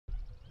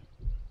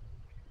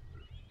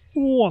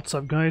What's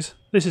up guys,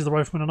 this is the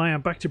Rifleman and I am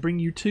back to bring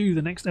you to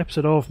the next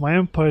episode of my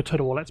Empire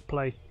Total War Let's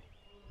Play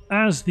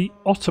as the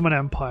Ottoman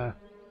Empire.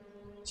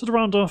 So to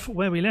round off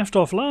where we left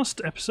off last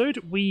episode,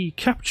 we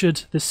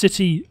captured the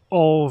city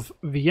of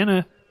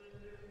Vienna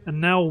and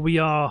now we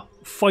are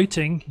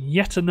fighting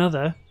yet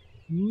another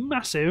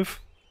massive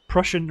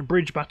Prussian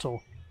bridge battle.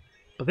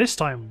 But this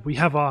time we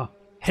have our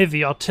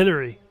heavy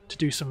artillery to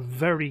do some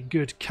very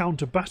good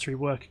counter battery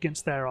work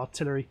against their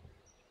artillery.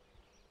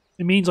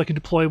 It means I can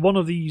deploy one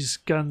of these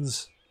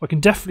guns, I can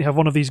definitely have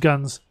one of these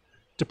guns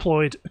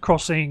deployed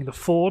crossing the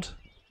ford,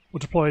 or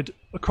deployed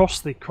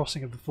across the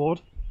crossing of the ford,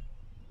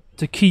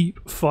 to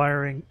keep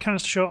firing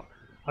canister shot.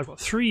 I've got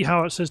 3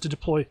 howitzers to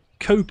deploy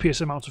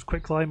copious amounts of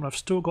quicklime, and I've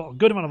still got a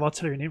good amount of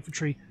artillery and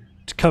infantry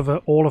to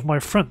cover all of my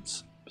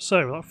fronts.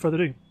 So, without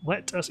further ado,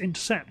 let us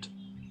intercept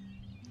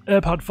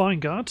Eberhard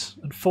Weingart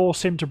and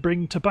force him to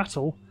bring to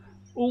battle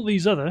all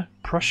these other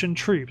Prussian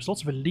troops.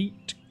 Lots of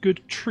elite,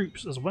 good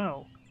troops as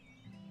well.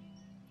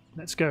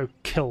 Let's go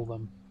kill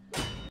them.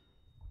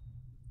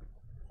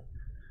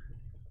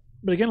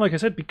 But again, like I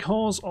said,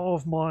 because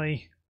of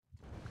my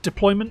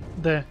deployment,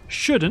 there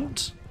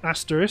shouldn't,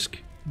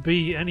 asterisk,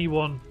 be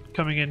anyone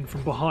coming in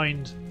from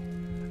behind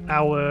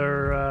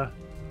our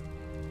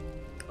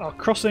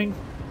crossing.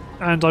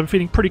 And I'm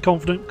feeling pretty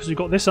confident because we've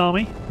got this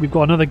army. We've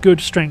got another good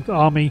strength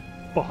army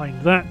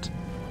behind that.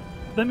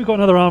 Then we've got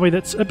another army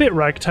that's a bit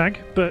ragtag,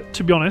 but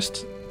to be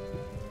honest,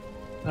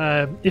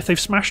 if they've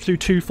smashed through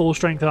 2 full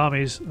strength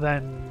armies,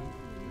 then,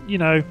 you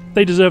know,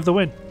 they deserve the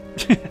win.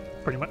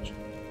 Pretty much.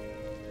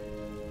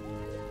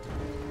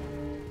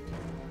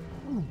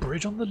 Ooh,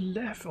 bridge on the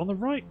left, on the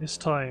right this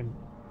time.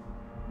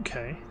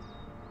 Okay.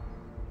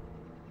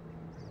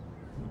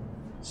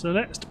 So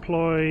let's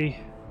deploy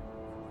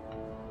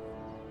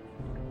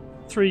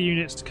 3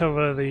 units to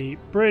cover the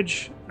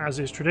bridge, as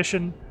is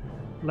tradition.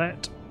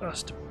 Let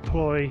us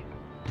deploy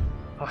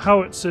our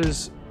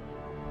howitzers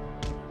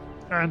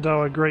and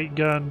our great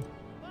gun,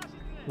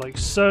 like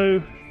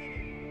so.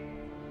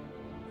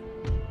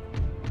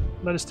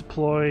 Let us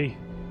deploy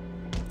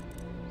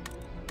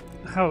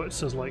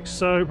howitzers like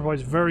so.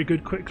 Provides very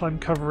good quick climb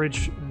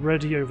coverage,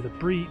 ready over the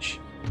breach.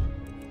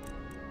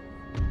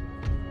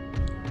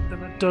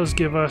 And that does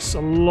give us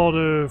a lot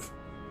of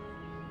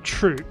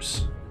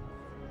troops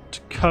to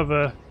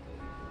cover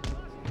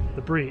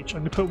the breach.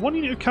 I'm going to put 1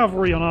 unit of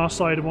cavalry on our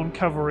side and 1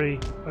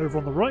 cavalry over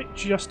on the right,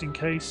 just in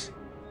case.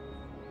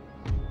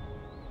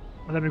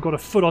 And then we've got a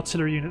foot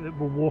artillery unit that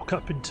will walk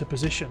up into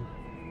position.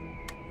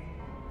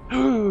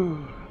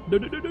 No, no,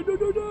 no, no, no,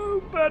 no,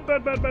 no! Bad,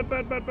 bad, bad, bad,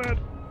 bad, bad, bad.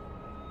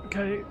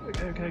 Okay,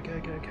 okay, okay, okay,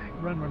 okay, okay.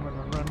 Run, run, run,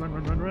 run, run, run,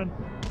 run, run, run.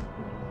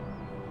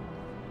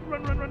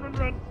 Run, run, run, run,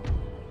 run.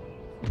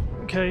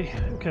 Okay,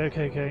 okay,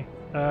 okay, okay.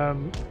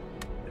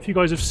 If you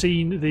guys have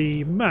seen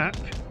the map,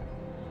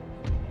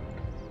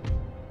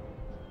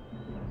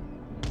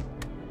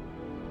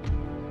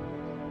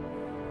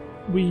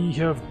 we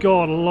have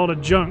got a lot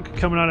of junk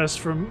coming at us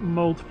from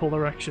multiple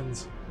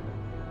directions.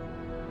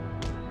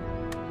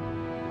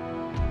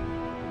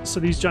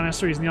 So these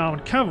Janissaries and the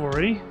armoured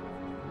cavalry,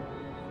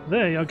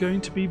 they are going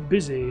to be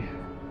busy.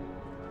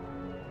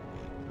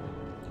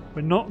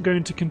 We're not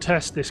going to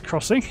contest this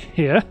crossing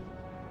here.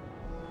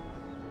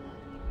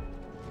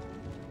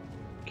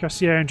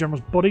 Cassier and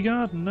General's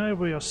bodyguard? No,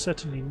 we are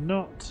certainly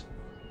not.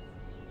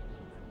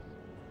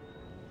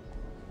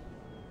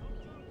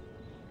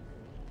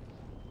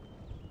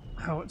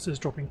 Howitzers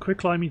dropping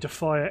quicklime to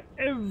fire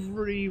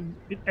in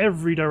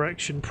every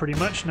direction pretty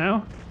much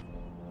now.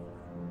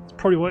 It's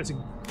probably why it's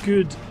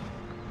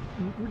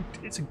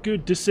a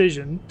good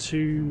decision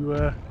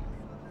to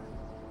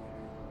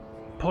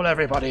pull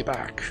everybody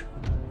back.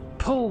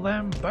 Pull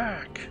them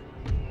back.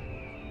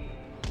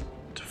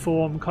 To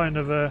form kind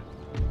of a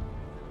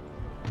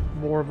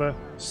more of a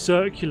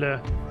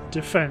circular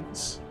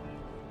defense.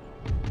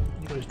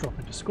 You guys drop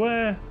into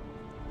square.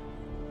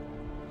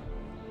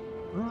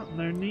 Oh,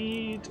 no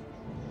need.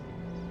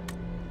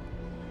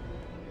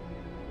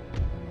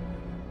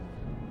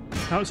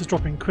 Now it's just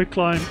dropping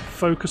quicklime,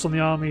 focus on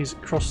the armies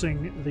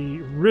crossing the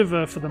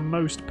river for the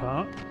most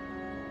part,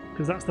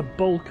 because that's the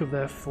bulk of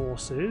their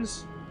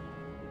forces.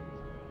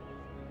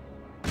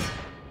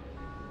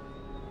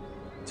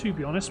 To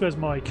be honest, where's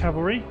my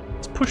cavalry?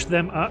 Let's push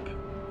them up.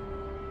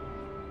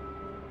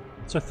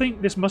 So I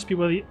think this must be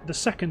where the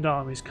second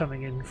army is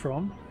coming in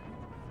from.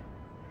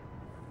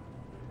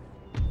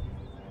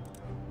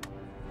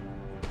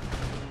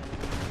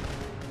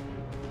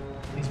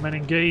 These men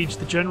engage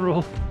the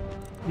general.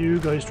 You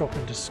guys drop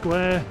into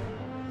square.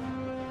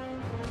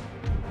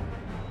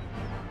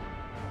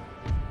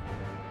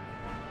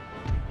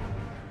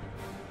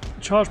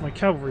 Charge my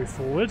cavalry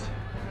forward.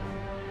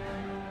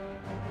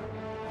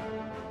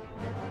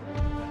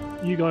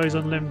 You guys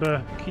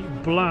unlimber, keep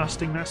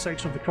blasting that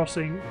section of the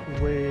crossing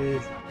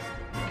with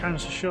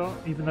canister shot,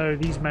 even though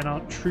these men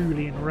aren't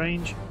truly in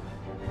range.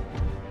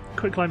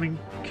 Quick climbing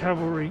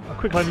cavalry,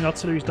 quick climbing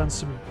artillery's done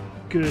some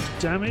good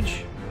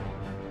damage.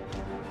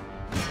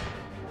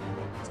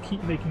 Let's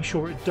keep making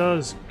sure it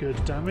does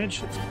good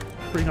damage. Let's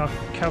bring our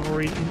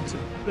cavalry into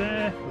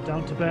there, or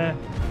down to there.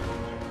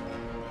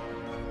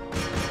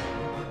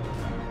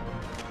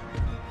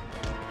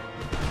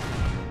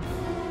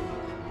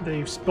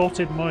 They've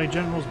spotted my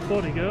general's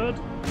bodyguard.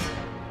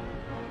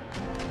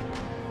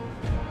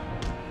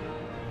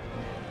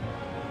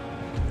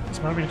 So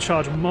I'm having to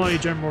charge my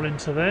general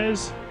into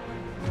theirs.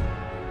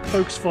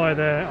 Focus fire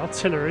their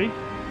artillery.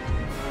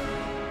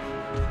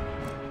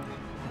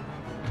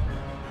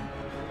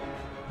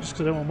 Just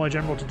because I don't want my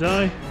general to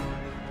die.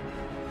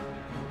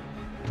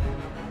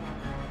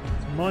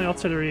 So my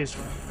artillery is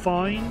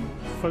fine,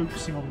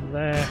 focusing on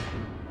their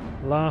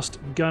last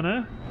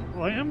gunner.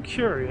 Well, I am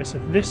curious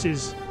if this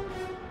is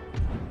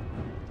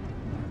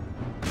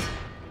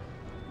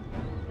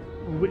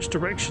which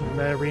direction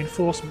their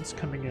reinforcements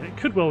coming in. It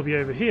could well be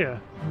over here,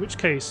 in which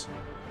case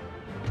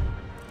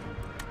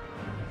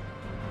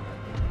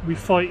we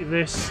fight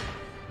this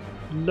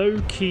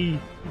low-key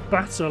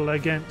battle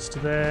against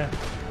their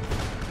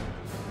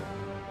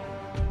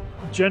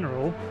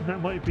general, and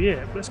that might be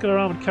it. But let's get our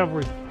armoured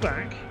cavalry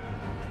back.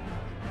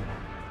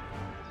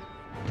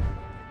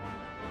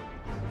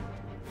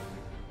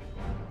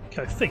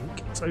 Okay, I think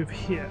it's over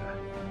here.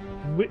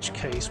 In which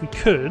case we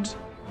could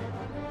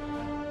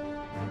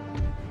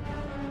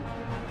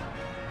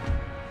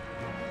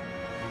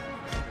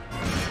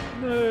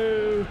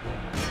no,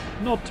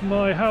 not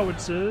my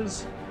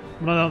howitzers.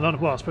 No,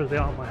 well, I suppose they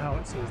aren't my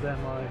howitzers, they're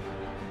my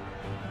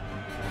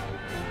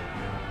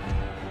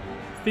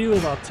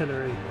field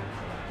artillery.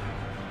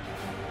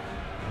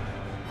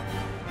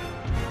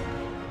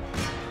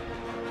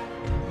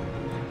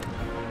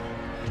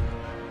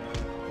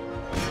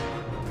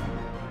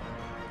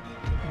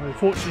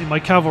 Unfortunately, my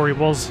cavalry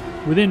was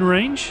within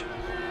range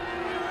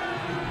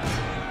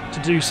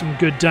to do some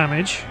good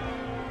damage.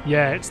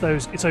 Yeah, it's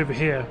over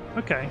here.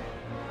 Okay.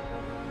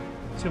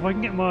 So if I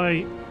can get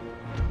my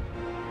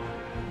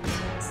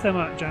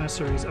Themat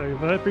Janissaries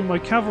over, bring my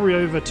cavalry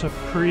over to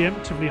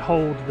preemptively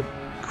hold the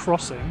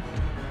crossing,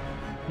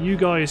 you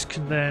guys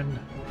can then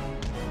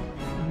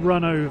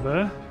run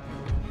over.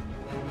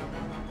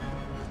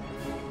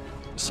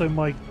 So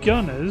my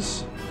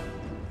gunners,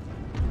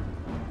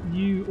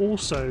 you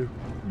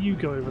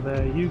go over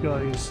there, you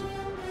guys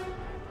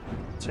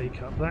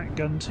take up that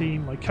gun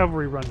team, my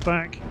cavalry run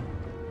back.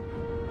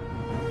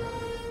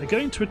 They're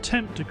going to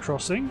attempt a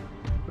crossing,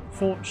 but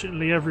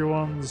fortunately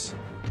everyone's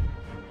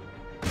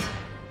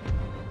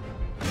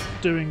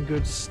doing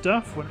good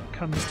stuff when it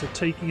comes to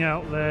taking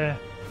out their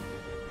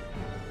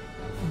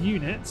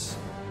units.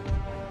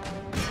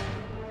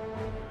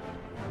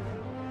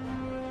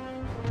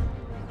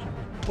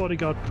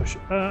 Bodyguard push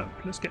up.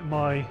 Let's get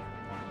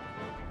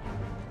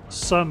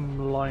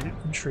some line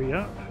infantry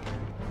up.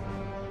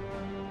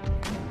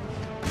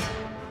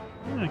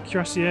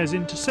 Cuirassiers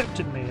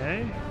intercepted me,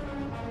 eh?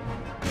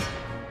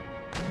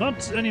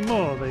 Not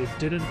anymore, they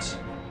didn't.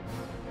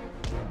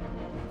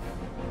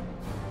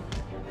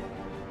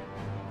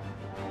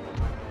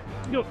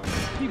 You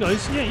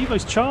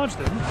guys charge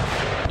them.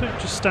 Don't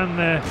just stand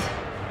there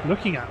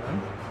looking at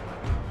them.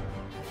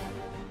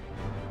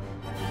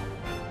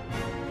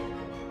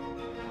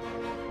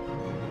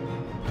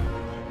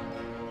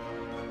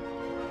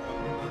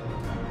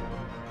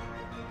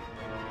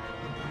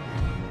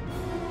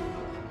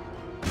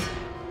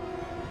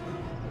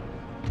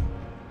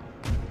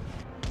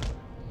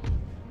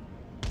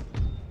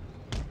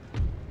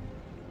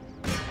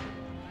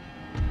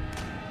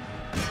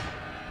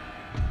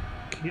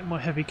 Get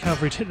my heavy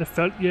cavalry to hit the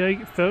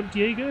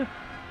Feldjäger.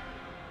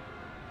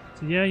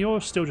 So yeah,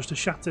 you're still just a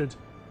shattered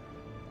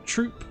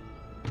troop.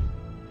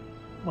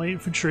 My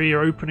infantry are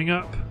opening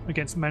up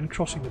against men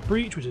crossing the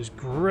breach, which is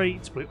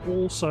great, but I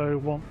also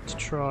want to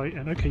try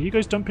and... Okay, you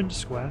guys dump into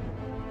square.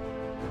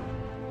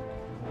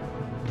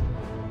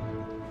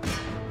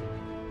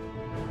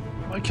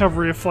 My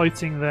cavalry are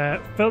fighting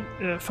their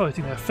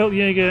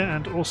Feldjäger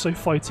and also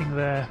fighting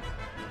their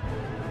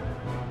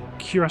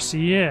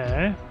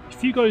Cuirassier.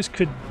 If you guys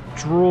could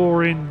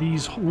draw in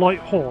these light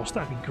horse,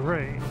 that'd be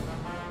great.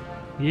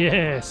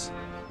 Yes,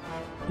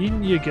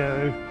 in you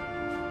go.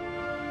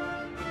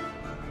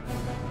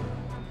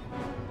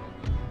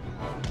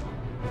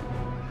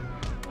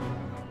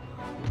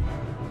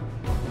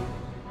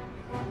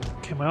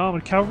 Okay, my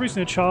armoured cavalry's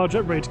going to charge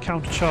up, ready to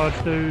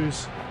countercharge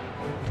those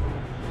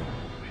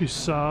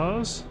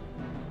hussars.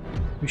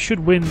 We should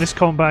win this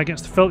combat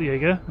against the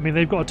Feldjäger. I mean,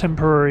 they've got a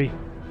temporary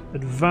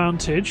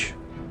advantage.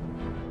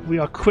 We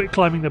are quick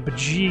climbing the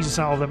bejesus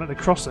out of them at the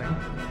crossing.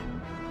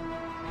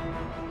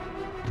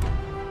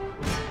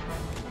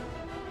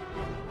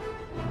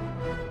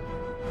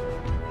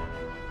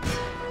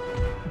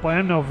 But I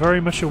am now very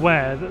much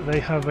aware that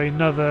they have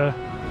another...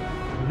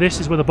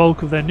 This is where the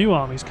bulk of their new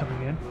army is coming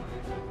in.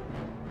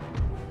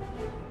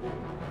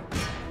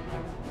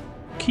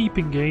 Keep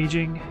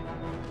engaging.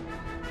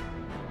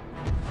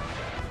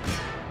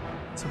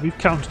 So we've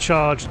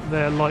countercharged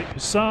their light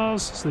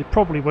hussars, so they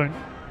probably won't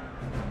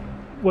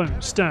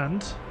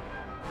stand.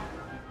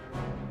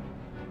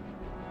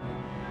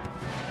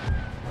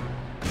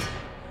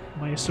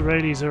 My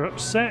Israelis are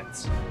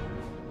upset.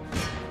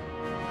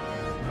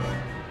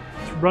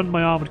 run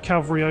my armoured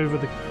cavalry over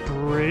the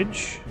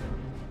bridge.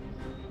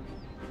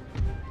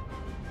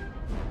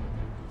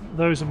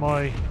 Those are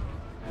my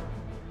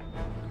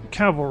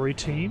cavalry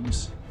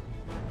teams.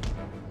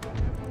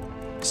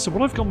 So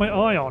what I've got my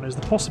eye on is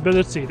the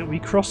possibility that we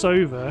cross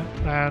over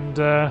and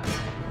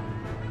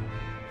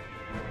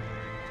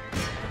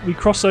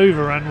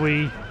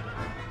we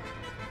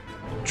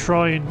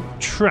try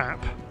and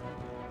trap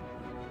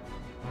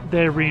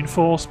their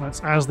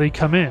reinforcements as they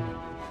come in.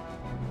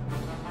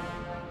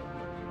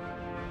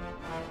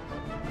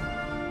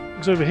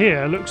 Because over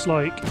here, looks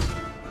like...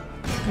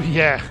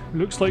 yeah,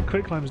 looks like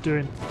Quicklime's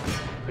doing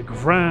a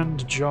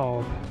grand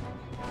job.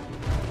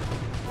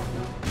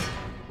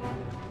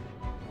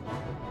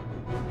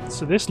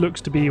 So this looks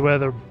to be where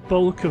the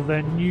bulk of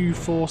their new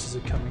forces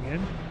are coming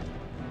in.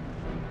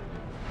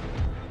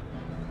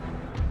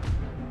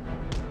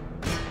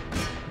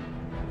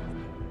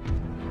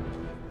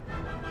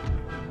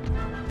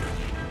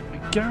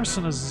 A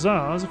garrison of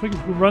Tsars, if we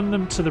can run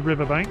them to the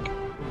riverbank.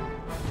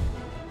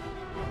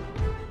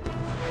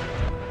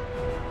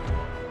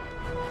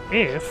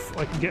 If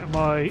I can get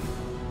my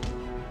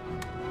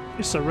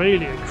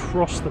Israeli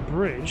across the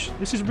bridge.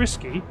 This is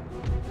risky.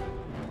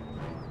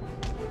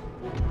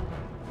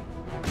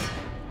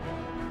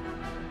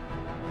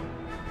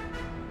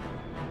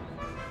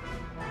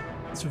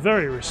 It's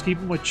very risky,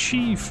 but my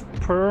chief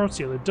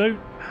priority I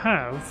don't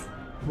have...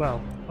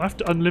 well, I have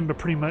to unlimber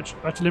pretty much.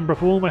 I have to limber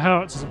up all my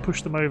howitzers and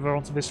push them over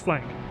onto this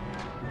flank.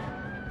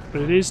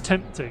 But it is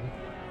tempting.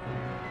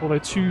 Although,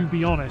 to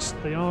be honest,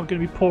 they are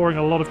going to be pouring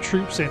a lot of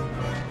troops in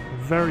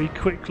very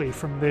quickly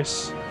from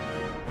this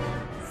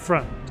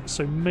front.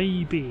 So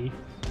maybe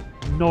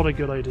not a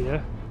good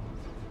idea.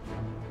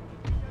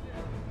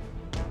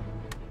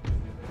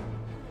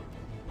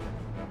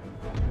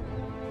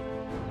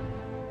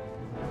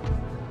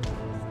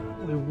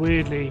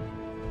 Weirdly,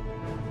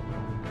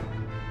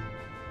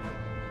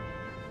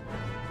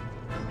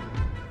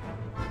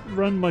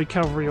 run my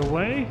cavalry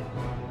away.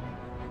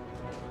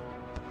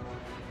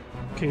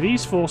 Okay,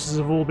 these forces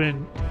have all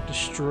been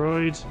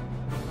destroyed.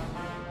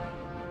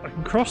 I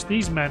can cross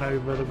these men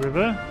over the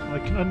river. I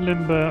can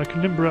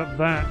limber up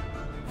that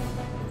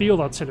field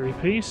artillery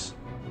piece.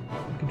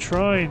 I can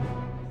try and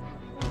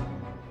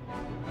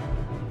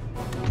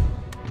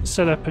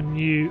set up a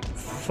new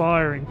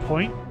firing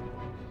point.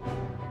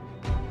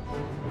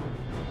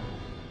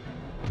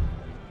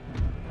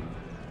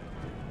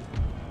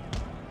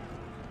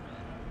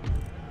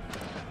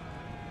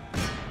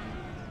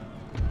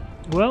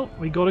 Well,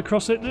 we got to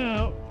cross it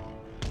now.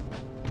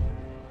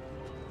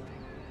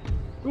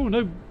 Oh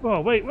no!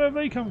 Oh wait, where have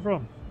they come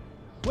from?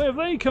 Where have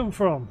they come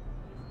from?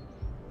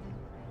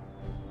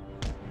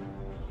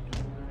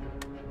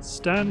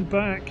 Stand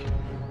back,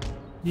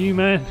 you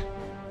men.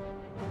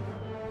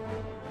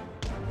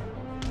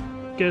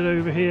 Get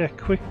over here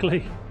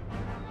quickly.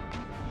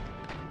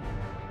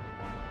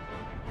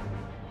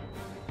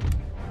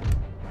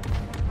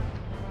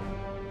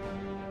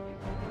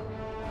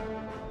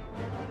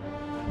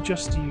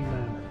 Just you,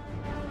 man.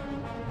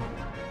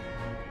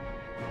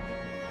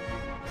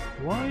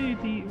 Why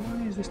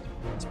is this?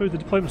 I suppose the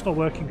deployment's not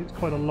working. It's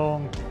quite a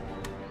long,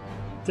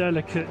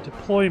 delicate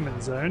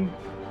deployment zone.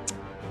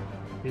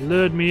 He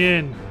lured me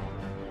in.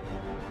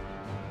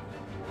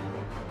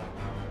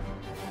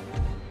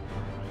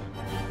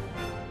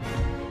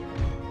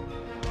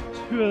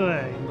 So who are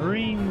they?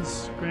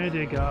 Marines,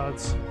 Grenadier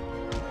Guards.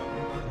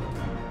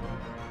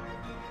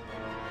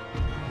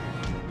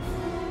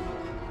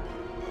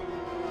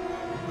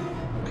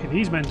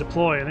 These men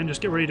deploy and then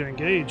just get ready to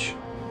engage.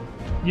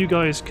 You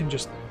guys can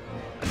just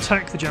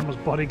attack the General's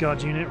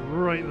bodyguard unit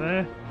right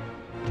there.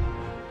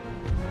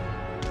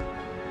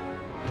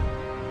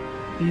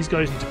 These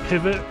guys need to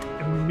pivot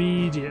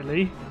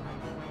immediately.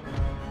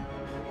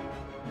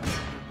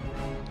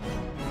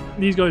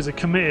 These guys are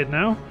committed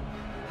now.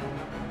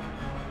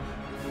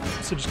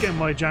 So just getting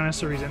my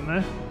Janissaries in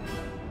there.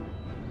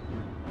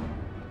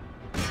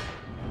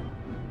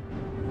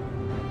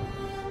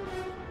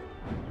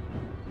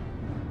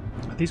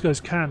 These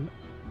guys can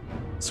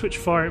switch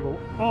fire at will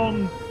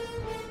on.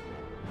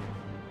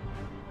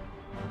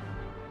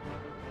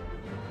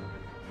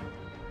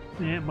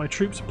 Yeah, my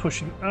troops are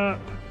pushing up.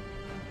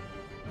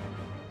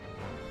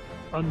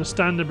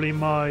 Understandably,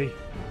 my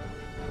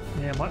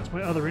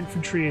other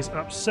infantry is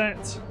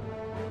upset.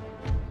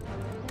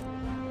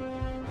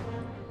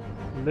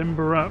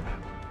 Limber up.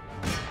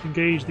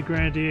 Engage the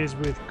grenadiers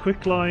with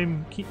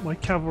quicklime. Keep my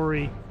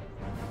cavalry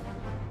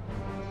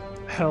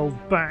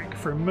held back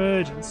for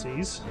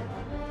emergencies.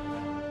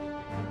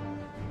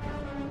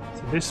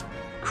 This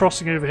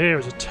crossing over here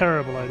is a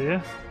terrible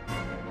idea.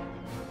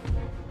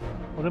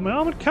 Although my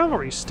armoured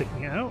cavalry is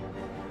sticking it out.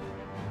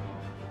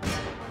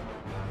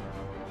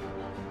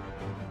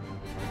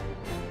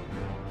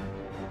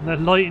 And their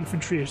light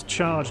infantry has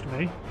charged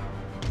me.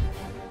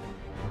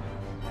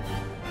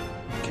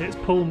 Okay, let's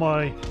pull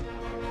my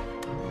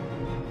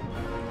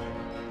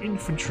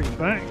infantry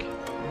back.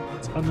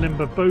 Let's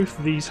unlimber both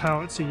these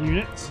howitzer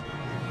units.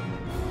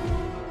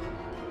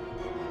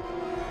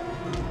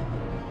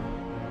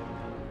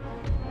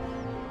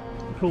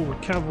 pull the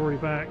cavalry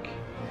back.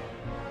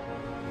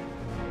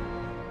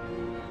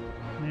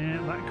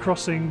 Yeah, that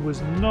crossing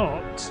was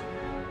not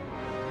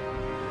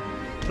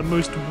the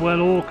most well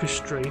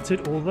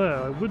orchestrated,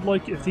 although I would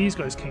like it if these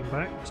guys came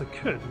back, because I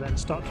could then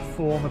start to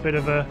form a bit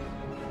of a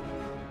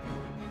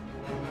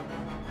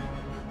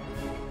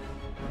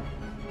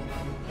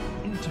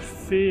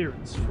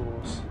interference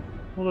force.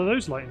 Although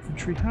those light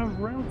infantry have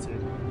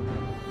routed.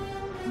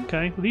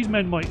 Okay, well these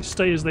men might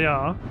stay as they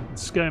are and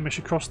skirmish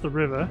across the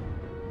river.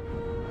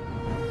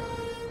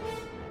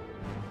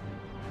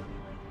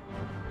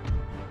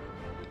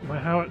 My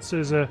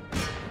howitzers are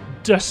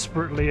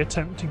desperately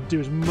attempting to do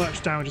as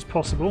much damage as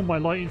possible. My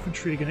light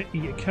infantry are going to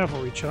eat a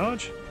cavalry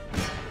charge.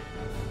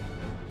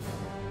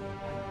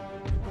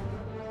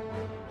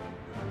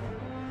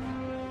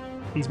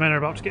 These men are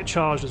about to get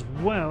charged as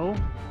well.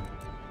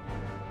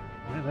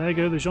 And there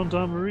go the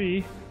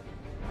gendarmerie.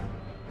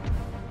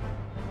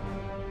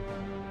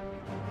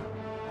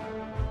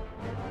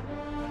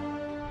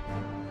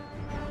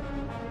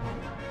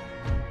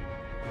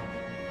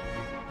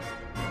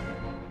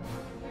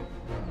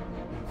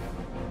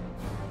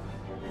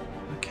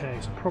 Okay,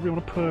 so I probably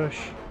want to push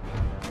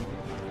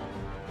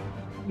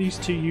these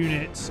two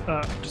units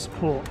up to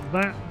support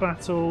that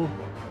battle.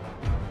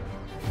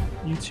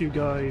 You two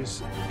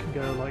guys can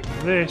go like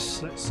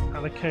this. Let's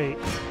allocate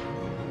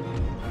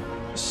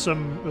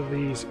some of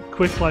these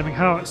quick climbing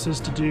howitzers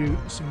to do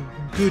some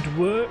good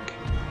work.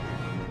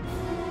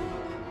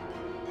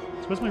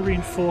 So where's my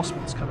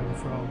reinforcements coming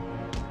from?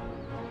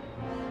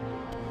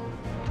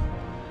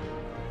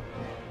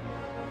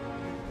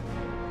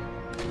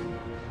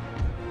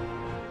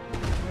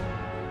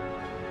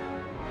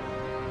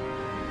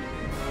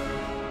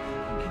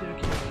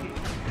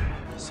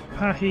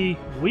 Sipahi,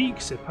 weak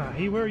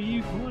Sipahi, where are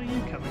you? Why are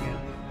you coming in?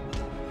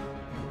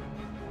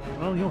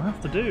 Well, you'll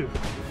have to do.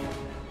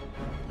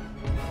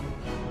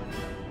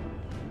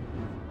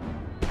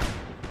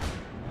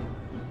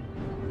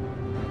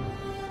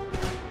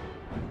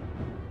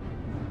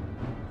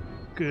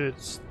 Good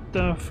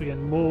stuff.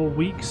 Again, more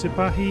weak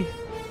Sipahi.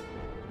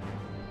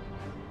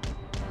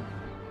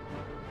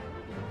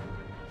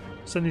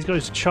 Send these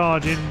guys to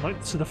charge in,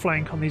 like to the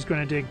flank on these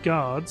grenadier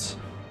guards.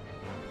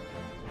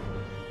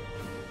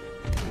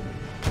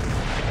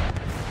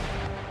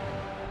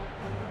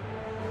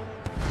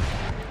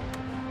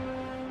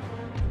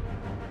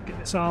 Get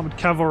this armoured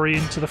cavalry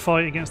into the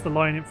fight against the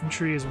line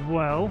infantry as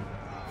well.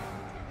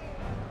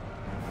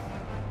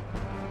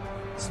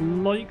 It's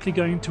likely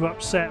going to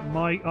upset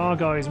our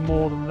guys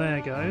more than their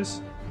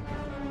guys.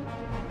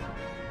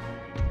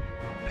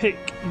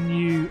 Pick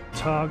new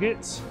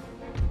targets.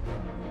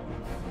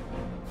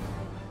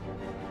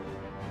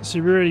 So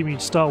really we need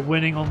to start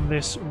winning on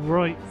this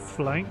right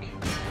flank.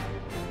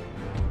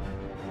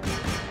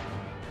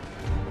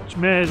 Which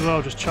may as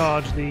well just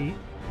charge the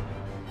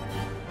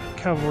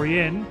cavalry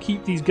in.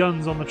 Keep these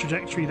guns on the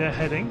trajectory they're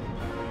heading.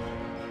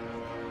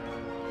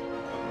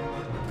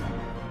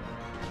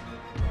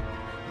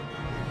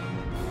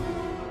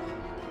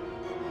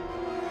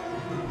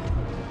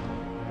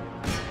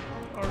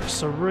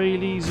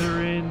 Israelis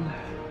are in.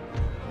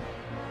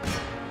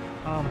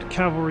 Armed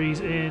cavalry's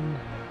in.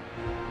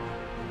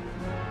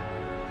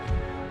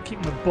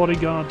 Keep my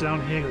bodyguard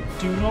down here.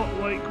 I do not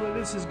like where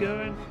this is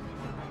going.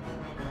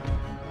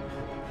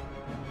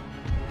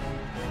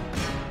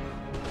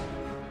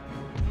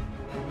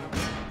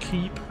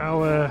 Keep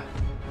our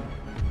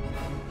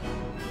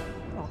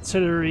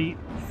artillery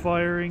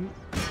firing.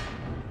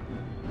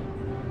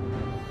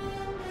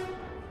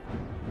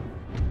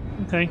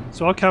 Okay,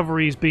 so our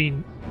cavalry's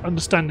been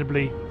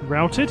understandably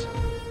routed.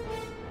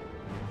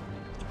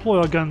 Deploy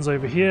our guns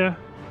over here.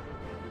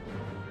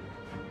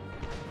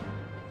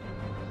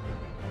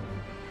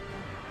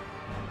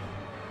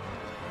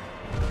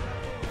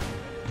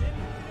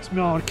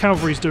 So our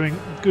cavalry's doing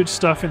good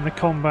stuff in the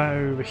combat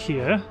over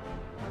here.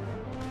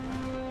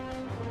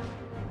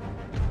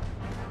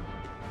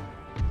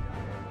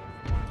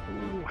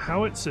 Ooh,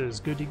 howitzers,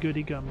 goody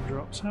goody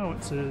gumdrops,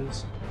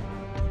 howitzers.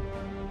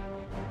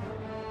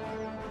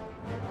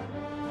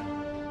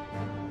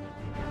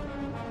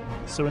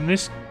 So when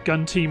this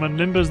gun team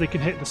unlimbers, they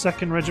can hit the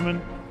 2nd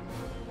Regiment.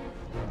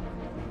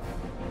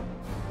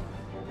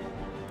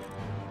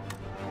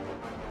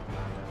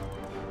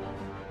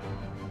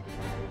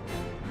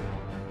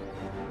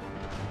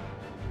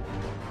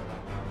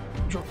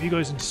 Drop you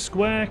guys into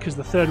square because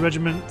the 3rd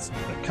Regiment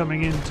are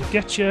coming in to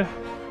get you.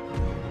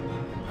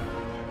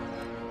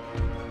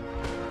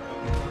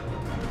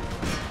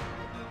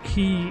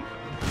 Keep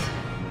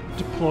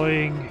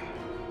deploying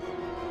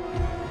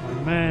my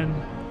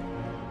men.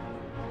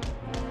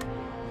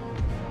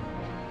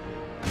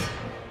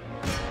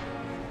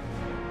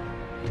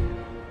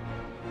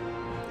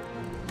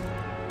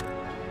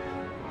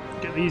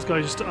 Get these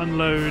guys just to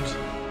unload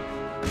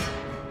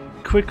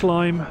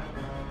quicklime.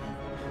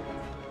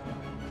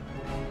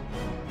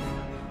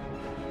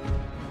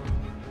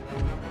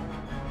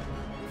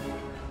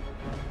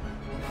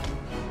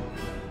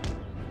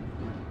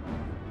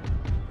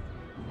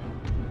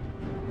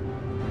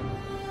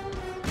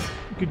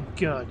 Good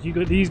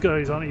God, these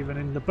guys aren't even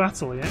in the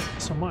battle yet,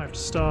 so I might have to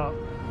start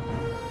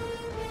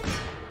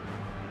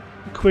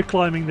quick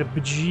climbing the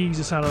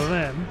bejesus out of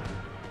them.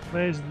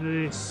 Where's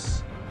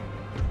this?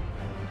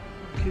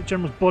 Okay,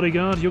 General's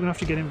bodyguard, you're going to have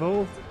to get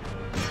involved.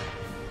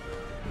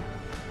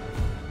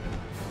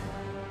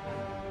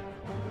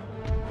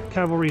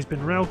 Cavalry's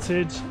been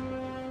routed.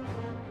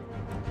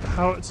 The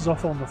howitzers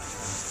off on the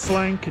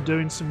flank are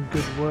doing some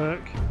good work.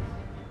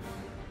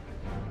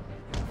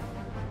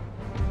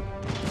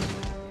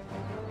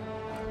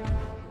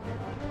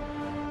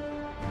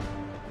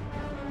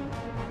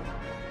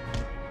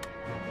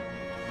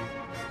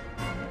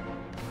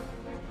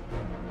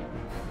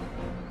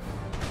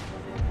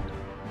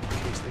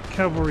 Okay, so the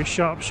cavalry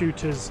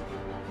sharpshooters.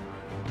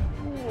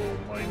 Oh,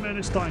 my men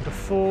are starting to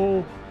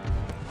fall.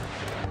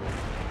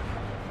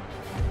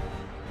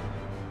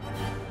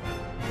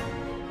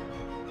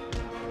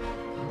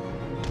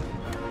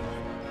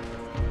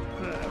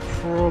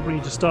 Probably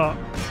need to start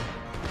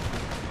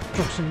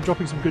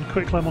dropping some good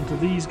quick climb onto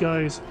these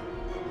guys.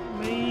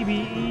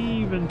 Maybe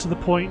even to the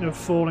point of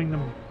falling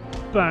them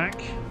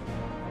back.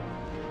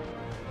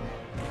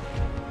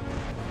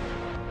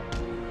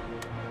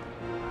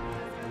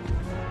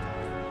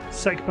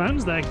 Sec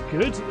bands, they're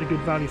good. They're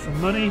good value for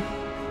money.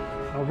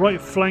 Our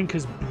right flank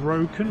is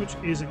broken, which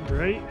isn't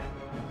great.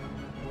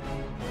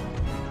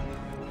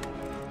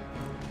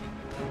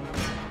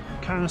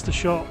 Canister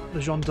shot, the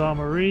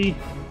gendarmerie.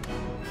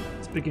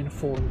 Begin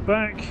falling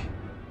back.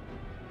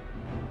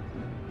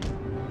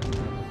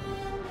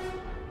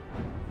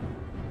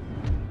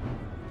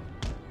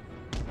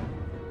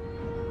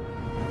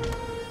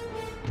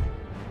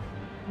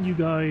 You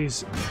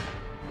guys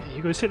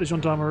hit the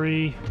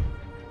gendarmerie.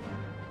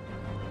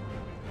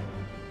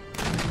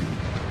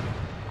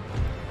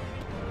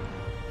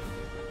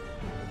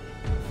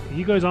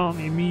 You guys aren't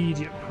the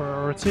immediate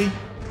priority.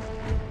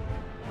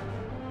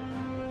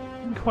 I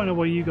don't quite know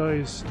why you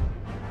guys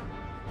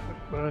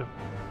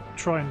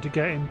trying to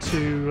get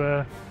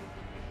into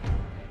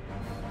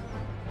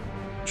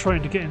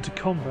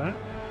combat.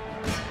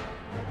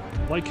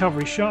 Light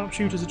cavalry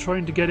sharpshooters are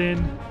trying to get in.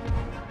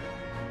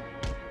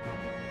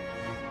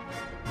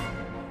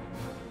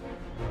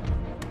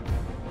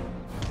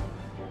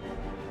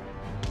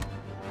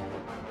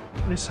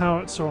 This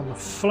howitzer on the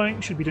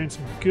flank should be doing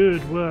some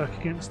good work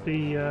against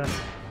the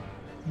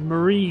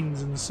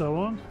Marines and so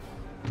on.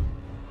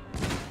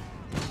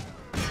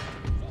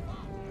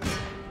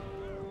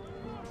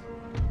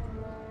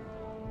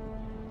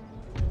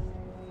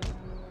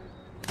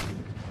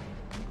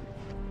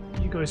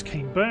 Guys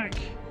came back.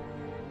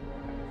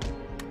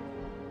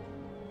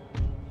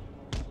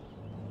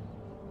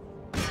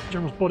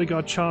 General's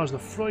bodyguard charged the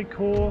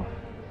Freikorps.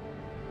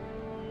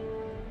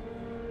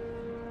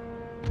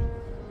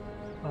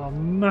 Our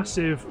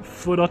massive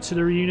foot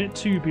artillery unit,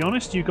 to be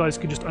honest, you guys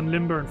could just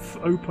unlimber and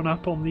open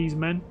up on these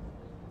men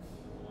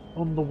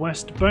on the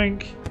west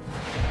bank.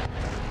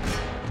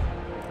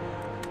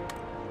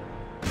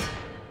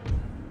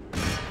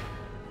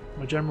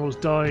 My generals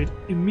died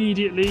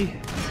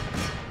immediately.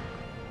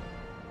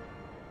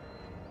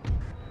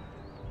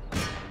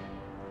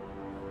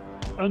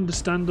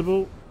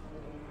 Understandable.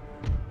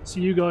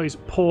 So you guys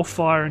pour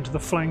fire into the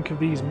flank of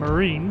these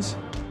Marines.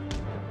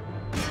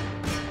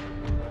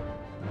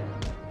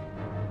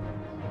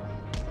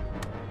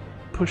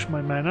 Push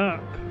my men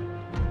up.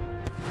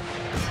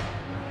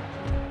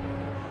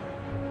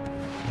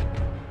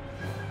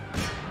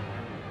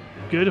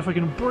 Good, if I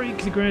can break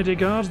the Grenadier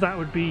Guards, that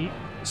would be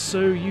so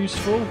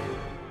useful.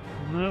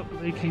 Nope,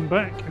 they came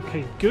back.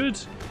 Okay, good.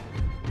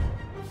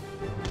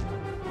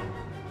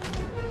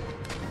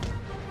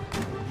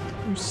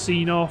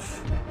 Seen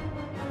off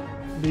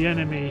the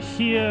enemy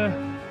here.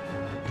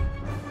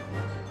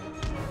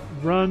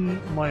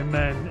 Run my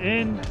men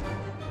in.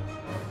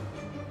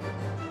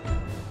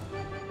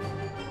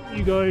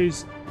 You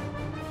guys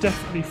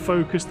definitely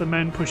focus the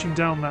men pushing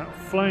down that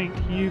flank.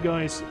 You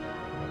guys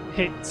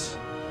hit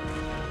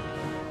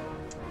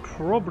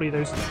probably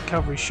those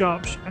cavalry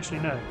sharps.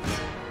 Actually, no.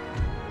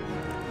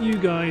 You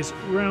guys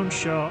round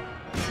shot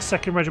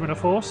 2nd Regiment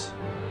of Horse.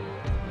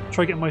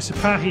 Try getting my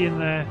Sipahi in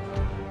there.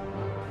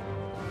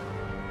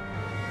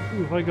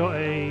 Ooh, have I got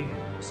a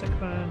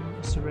Sekban?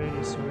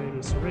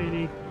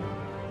 Serrali.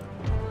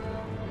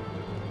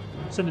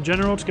 Send a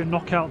general to go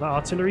knock out that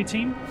artillery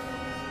team.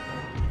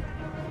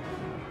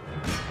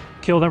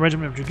 Kill that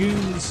regiment of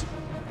dragoons.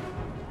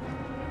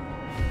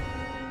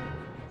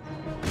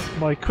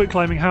 My quick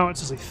climbing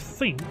howitzers, I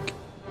think,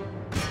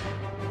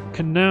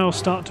 can now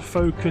start to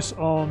focus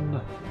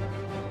on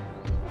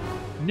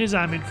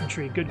Nizam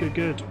infantry. Good.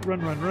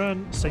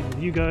 Run. Same with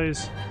you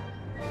guys.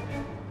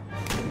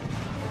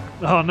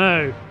 Oh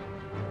no.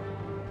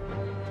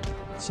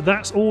 So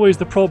that's always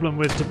the problem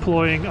with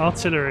deploying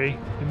artillery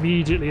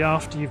immediately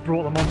after you've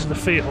brought them onto the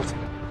field.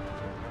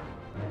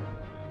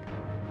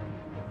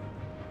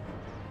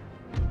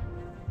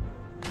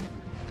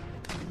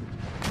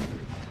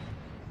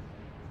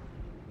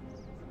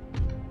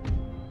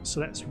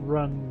 So let's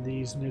run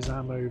these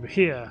Nizam over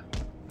here.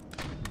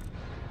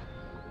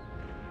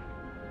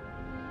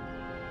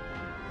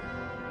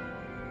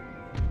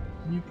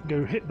 You can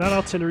go hit that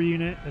artillery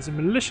unit. There's a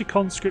militia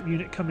conscript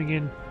unit coming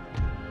in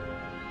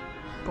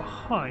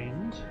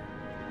behind.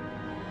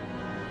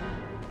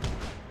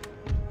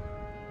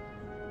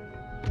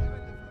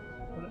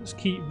 Let's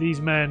keep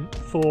these men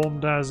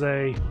formed as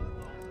a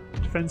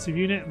defensive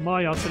unit.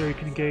 My artillery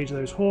can engage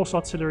those horse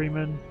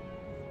artillerymen.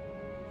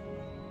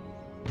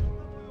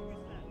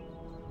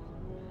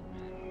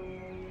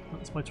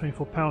 That's my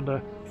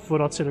 24-pounder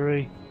foot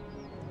artillery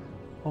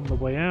on the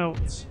way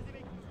out.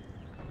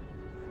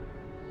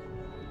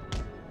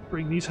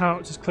 Bring these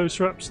howitzers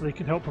closer up so they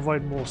can help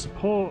provide more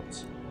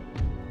support.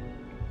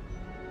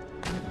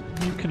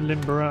 You can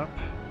limber up.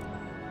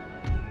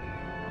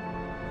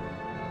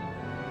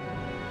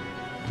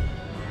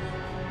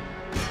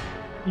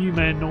 You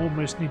men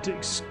almost need to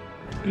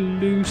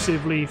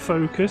exclusively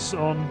focus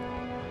on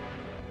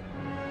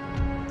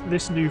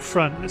this new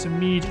front. Let's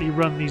immediately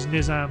run these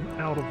Nizam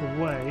out of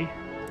the way.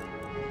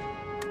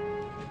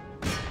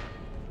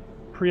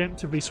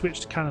 Preemptively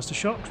switch to canister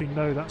shot because we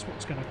know that's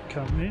what's going to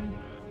come in.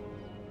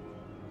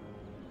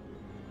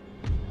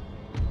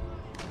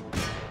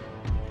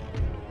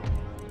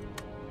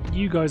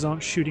 You guys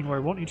aren't shooting where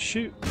I want you to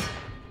shoot.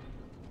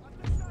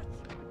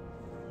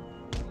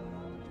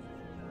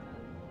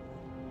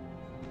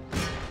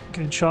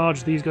 Can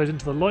charge these guys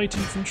into the light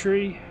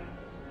infantry.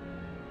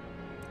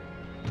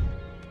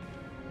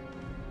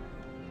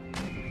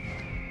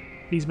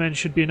 These men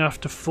should be enough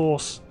to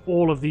force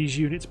all of these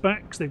units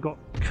back because they've got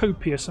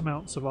copious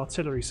amounts of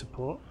artillery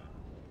support.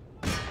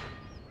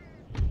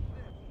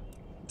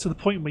 To the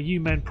point where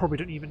you men probably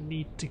don't even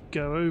need to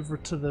go over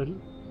to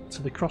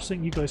the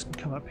crossing. You guys can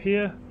come up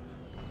here.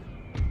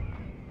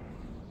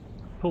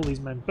 Pull these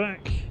men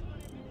back.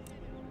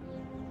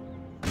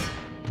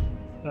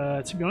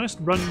 To be honest,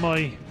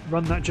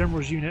 run that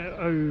general's unit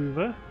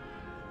over.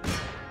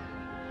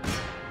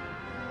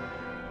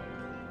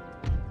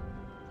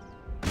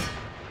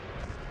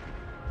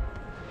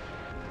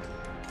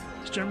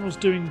 This general's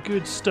doing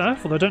good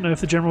stuff, although I don't know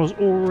if the general's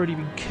already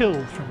been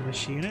killed from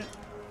this unit.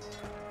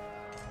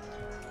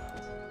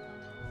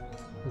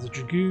 There's a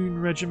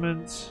dragoon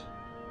regiment.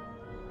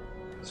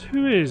 So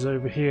who is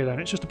over here then?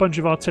 It's just a bunch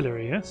of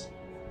artillery, yes?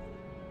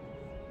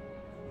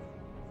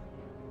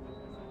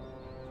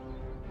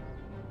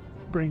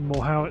 Bring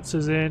more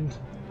howitzers in.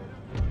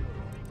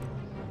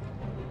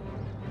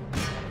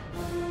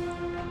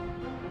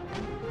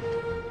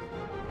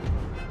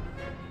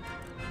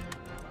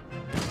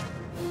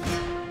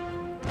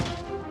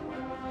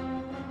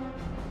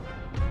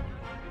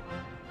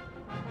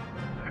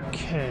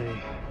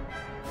 Okay.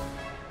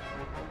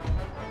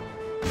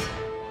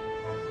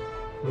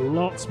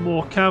 Lots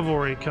more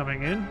cavalry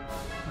coming in.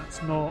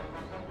 That's not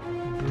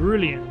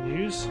brilliant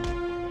news.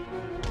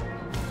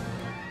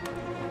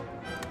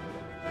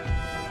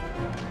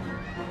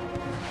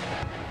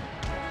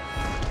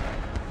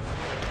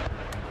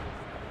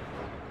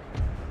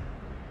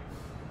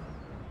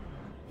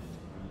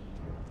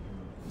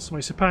 So my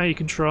Sipahi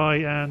can try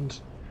and...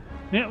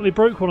 yeah, they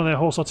broke one of their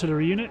horse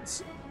artillery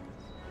units.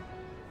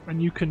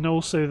 And you can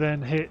also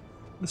then hit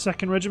the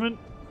 2nd Regiment.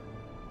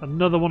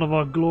 Another one of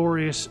our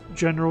glorious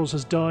generals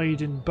has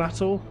died in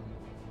battle.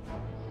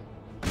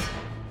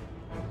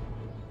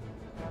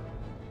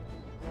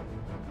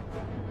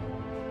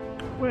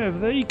 Where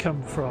have they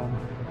come from?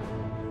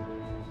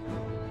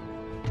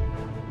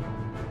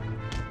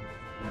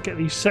 Get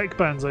these sec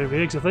bands over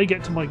here, because if they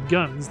get to my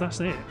guns, that's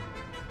it.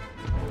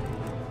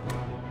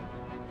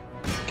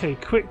 Okay,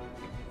 quick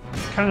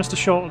canister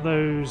shot at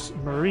those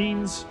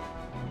Marines.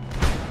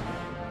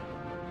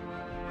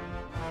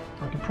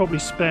 I can probably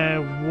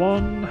spare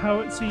one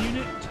howitzer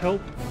unit to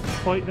help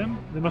fight them.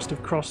 They must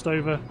have crossed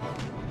over.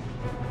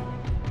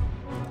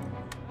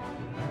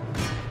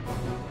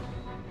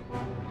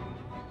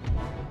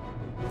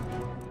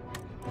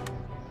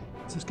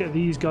 Let's get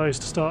these guys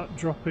to start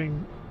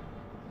dropping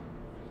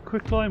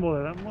quicklime,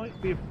 although that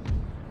might be a...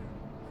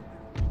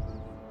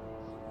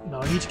 no,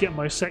 I need to get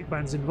my sec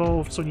bands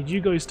involved, so I need you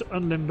guys to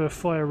unlimber,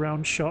 fire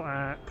round shot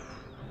at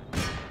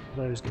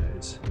those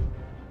guys.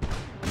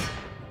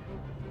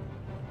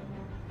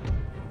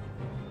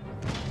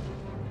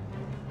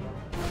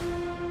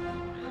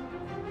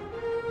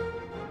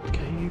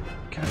 Okay, you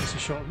canister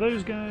shot at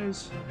those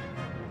guys.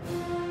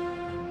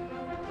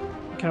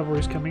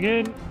 Cavalry's coming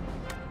in.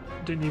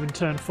 Didn't even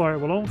turn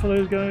fireable on for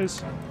those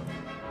guys.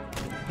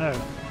 No,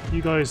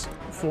 you guys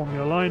form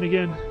your line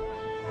again.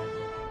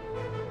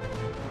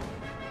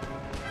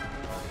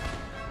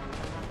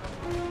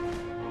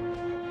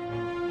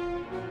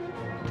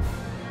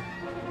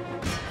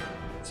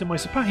 So my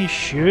Sipahi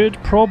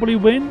should probably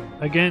win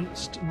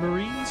against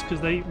Marines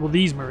because they, well,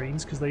 these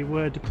Marines, because they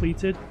were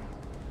depleted.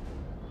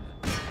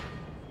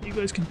 You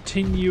guys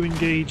continue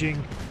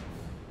engaging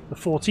the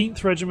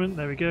 14th Regiment.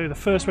 There we go. The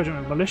 1st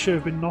Regiment of Militia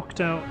have been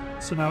knocked out,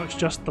 so now it's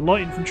just the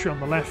light infantry on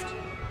the left,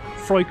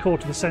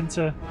 Freikorps to the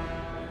centre.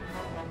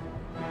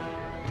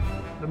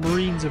 The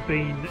Marines have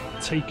been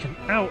taken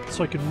out,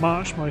 so I can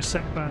march my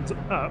sec bands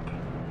up.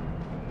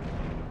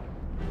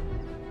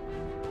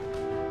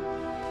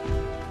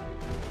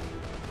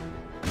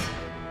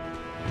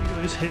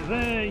 guys hit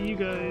there, you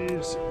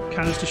guys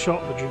canister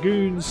shot the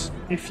dragoons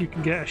if you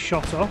can get a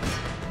shot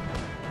off.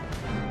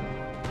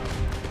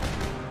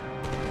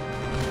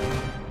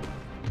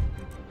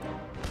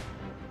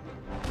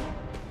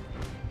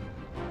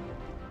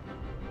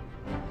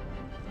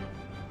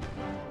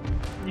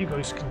 You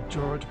guys can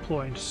draw a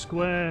deploy into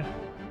square.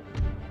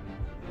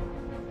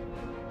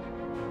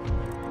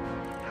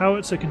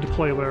 Howitzer can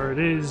deploy where it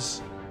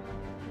is.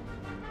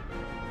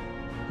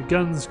 The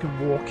guns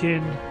can walk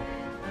in.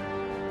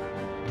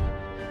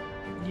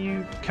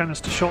 You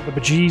canister shot the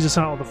bejesus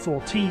out of the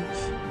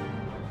 14th.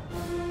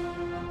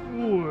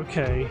 Ooh,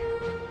 okay.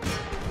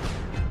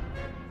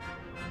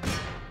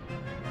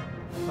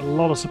 A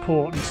lot of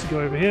support needs to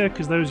go over here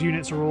because those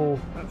units are all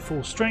at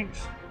full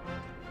strength.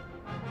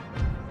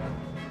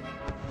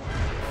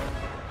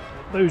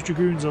 Those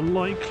dragoons are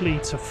likely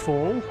to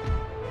fall.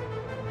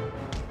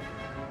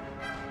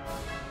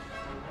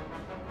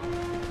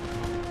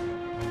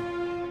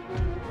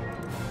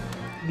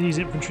 These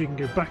infantry can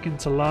go back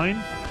into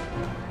line.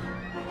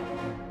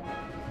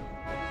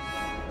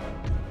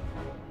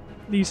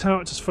 These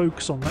howitzers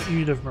focus on that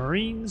unit of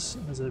Marines.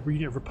 There's a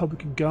unit of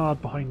Republican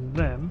Guard behind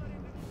them.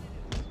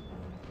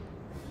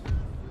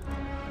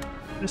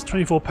 This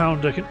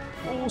 24-pounder can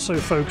also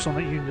focus on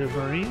that unit of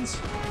Marines.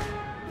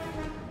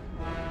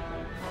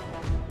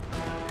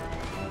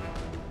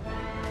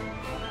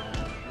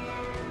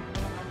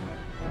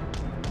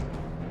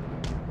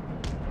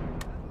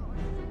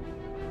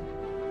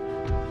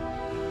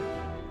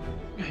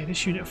 Okay,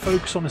 this unit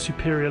focus on the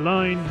superior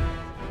line.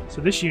 So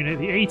this unit,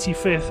 the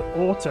 85th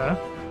Auto,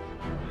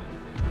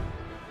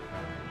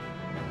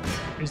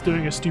 is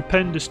doing a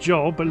stupendous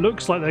job, but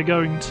looks like they're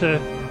going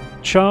to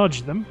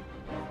charge them.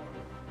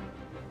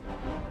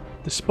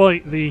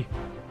 Despite the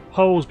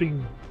holes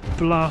being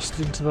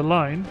blasted into the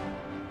line.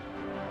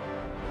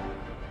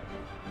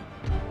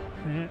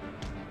 Yeah.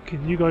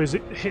 Can you guys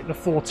hit the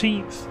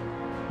 14th?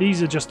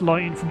 These are just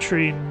light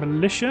infantry and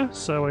militia,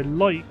 so I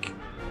like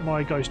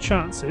my guys'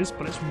 chances,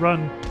 but let's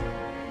run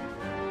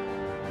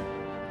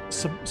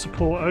some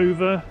support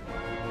over.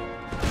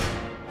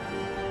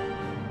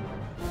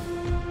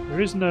 There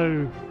is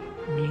no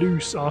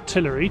loose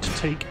artillery to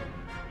take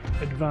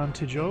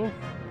advantage of.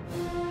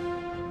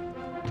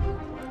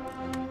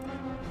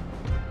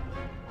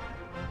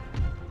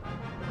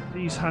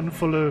 These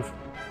handful of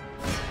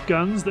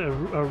guns that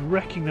are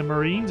wrecking the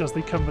Marines as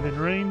they come within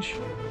range.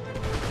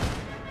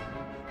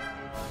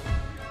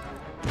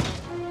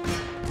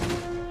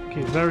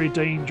 Okay, very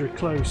dangerous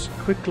close.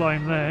 Quick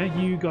line there.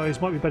 You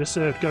guys might be better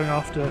served going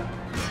after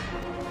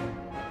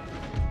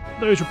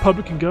those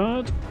Republican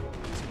Guard.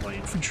 My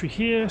infantry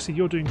here, so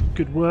you're doing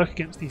good work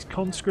against these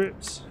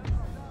conscripts.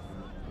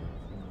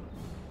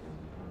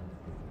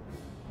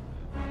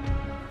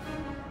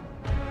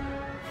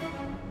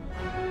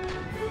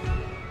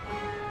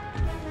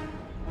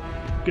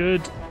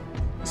 Good.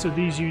 So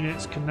these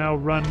units can now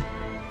run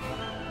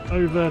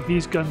over.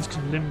 These guns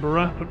can limber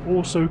up and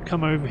also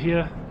come over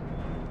here.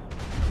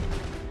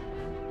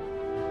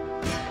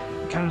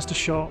 Canister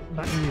shot.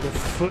 That unit of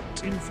foot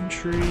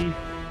infantry.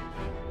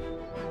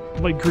 I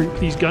might group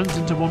these guns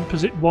into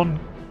one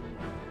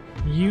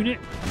unit,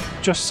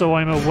 just so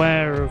I'm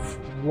aware of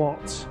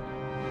what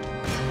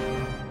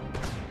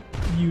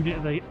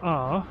unit they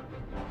are.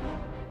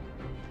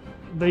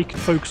 They can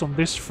focus on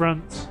this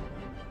front.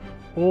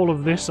 All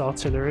of this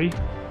artillery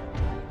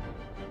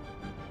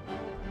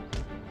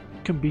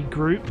can be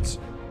grouped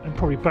and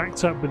probably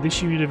backed up with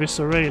this unit of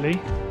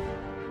Israeli,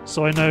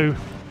 so I know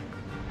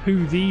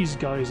who these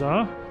guys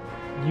are.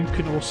 You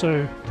can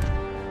also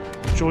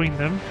join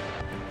them.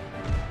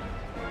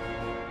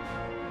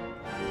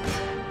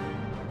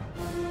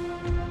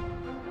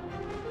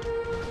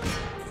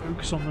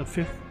 Focus on the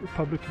 5th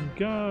Republican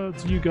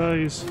Guards. You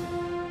guys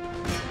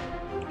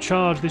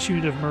charge this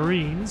unit of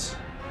Marines.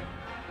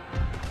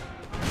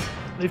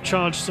 They've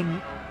charged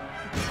some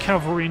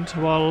cavalry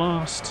into our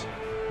last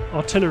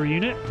artillery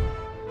unit.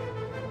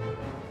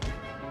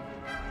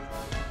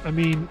 I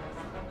mean,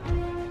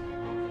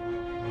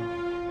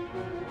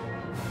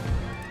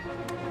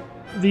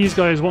 these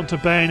guys want to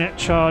bayonet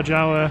charge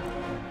our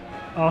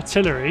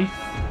artillery.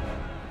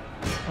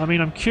 I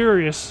mean, I'm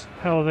curious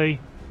how they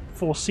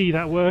foresee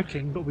that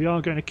working, but we are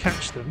going to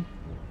catch them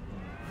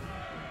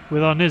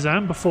with our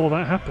Nizam before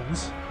that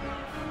happens.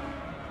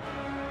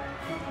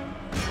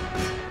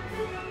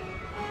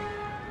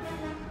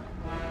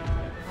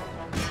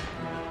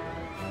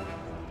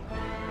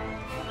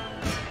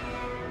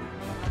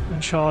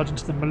 And charge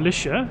into the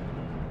militia.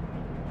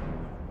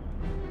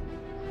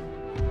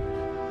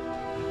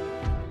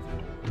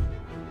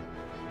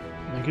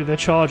 Their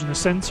charge in the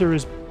centre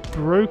is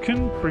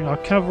broken. Bring our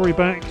cavalry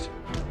back.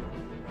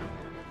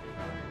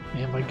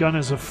 Yeah, my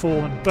gunners have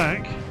fallen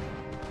back.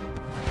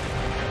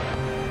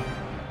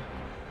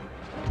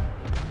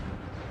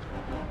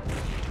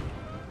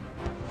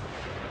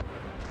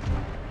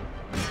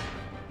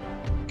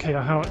 Okay,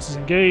 our howitzers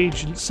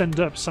engage. Let's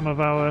send up some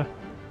of our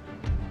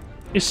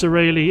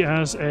Israeli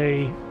as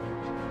a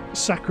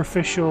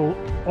sacrificial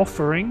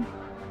offering.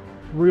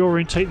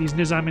 Reorientate these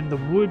Nizam in the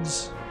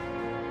woods.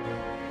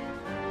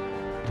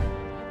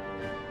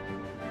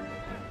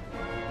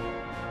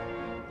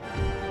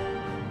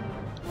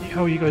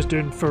 How are you guys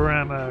doing for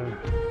ammo?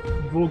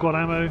 You've all got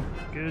ammo.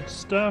 Good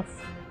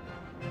stuff.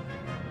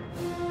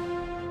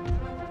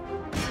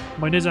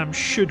 My Nizam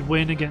should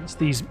win against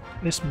this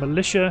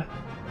militia.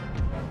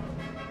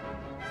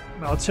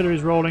 My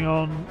artillery's rolling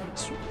on.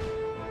 Let's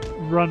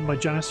run my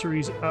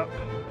Janissaries up.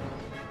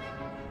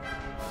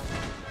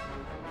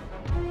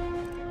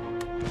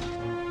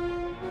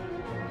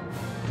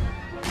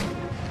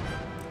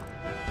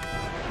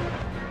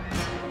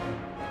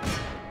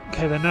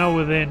 Okay, they're now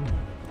within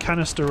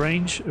canister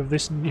range of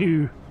this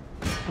new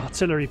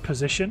artillery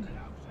position.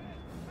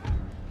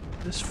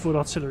 This foot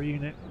artillery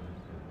unit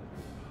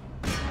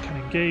can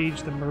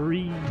engage the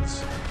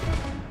Marines.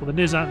 Well,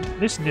 this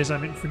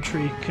Nizam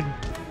infantry can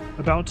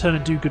about turn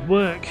and do good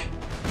work.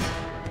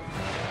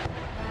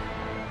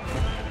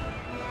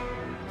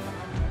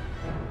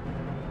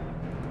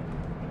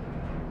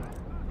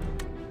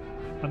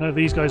 I know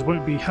these guys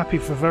won't be happy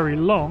for very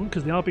long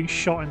because they are being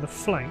shot in the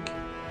flank.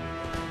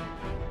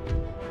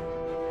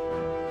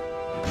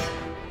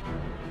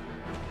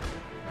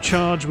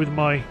 Charge with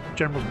my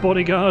general's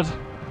bodyguard.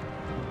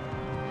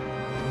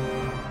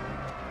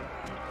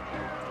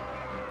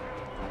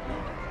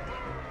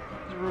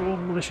 These are all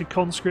militia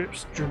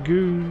conscripts,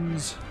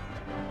 dragoons.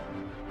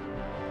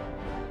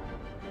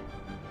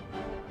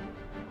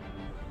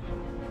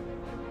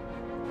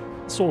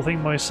 Sort of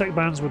thing my sec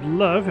bands would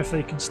love if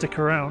they can stick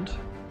around.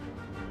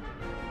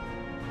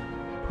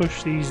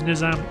 Push these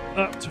Nizam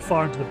up to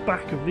fire into the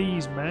back of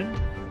these men.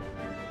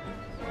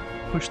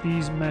 Push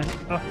these men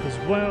up as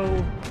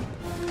well.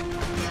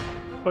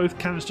 Both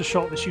canister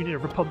shot this unit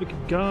of Republican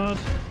Guard.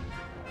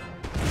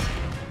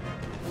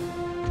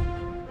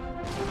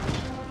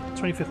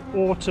 25th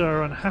Auto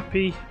are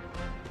unhappy,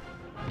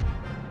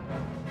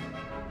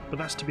 but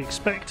that's to be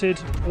expected.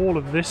 All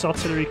of this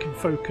artillery can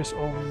focus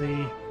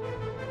on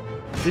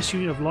this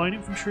unit of line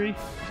infantry.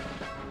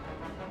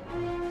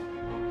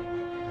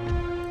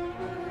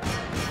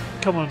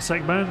 Come on,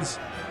 sec bands.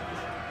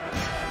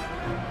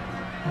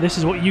 This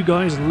is what you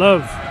guys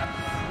love.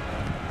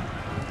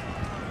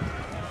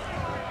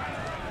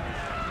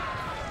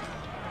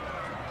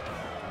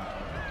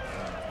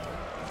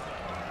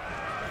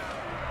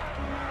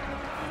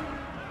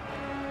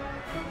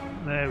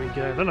 There we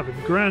go. They'll have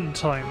a grand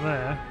time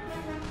there.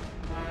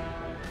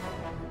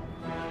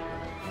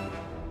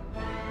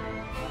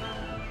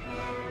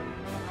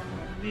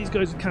 These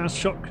guys with canister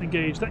shot can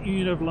engage that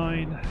unit of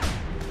line.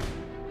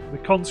 The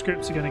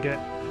conscripts are going to get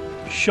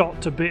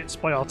shot to bits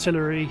by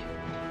artillery.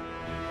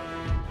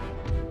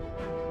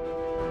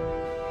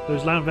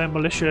 Those Landwehr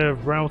militia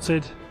have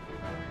routed.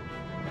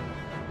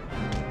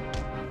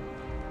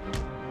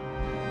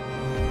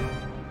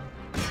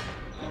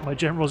 My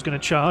general's going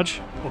to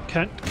charge, or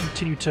can't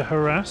continue to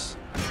harass.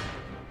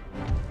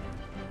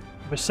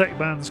 My sec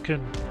bands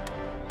can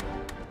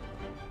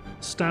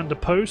stand a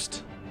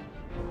post.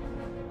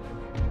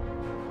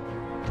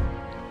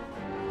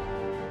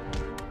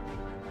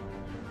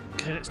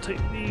 Okay, let's take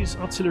these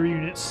artillery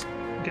units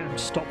and get them to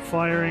stop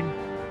firing.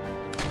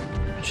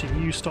 Actually,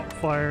 you stop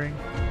firing.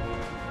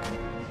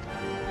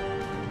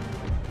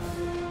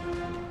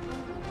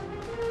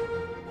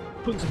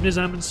 Put some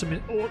Nizam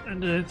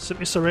and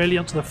some Israeli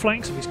onto the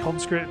flanks of these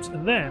conscripts,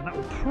 and then that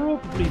will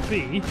probably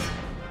be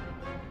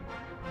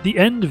the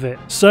end of it.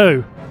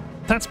 So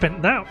that's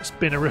been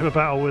a river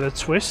battle with a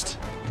twist.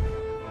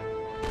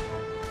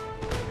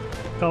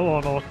 Go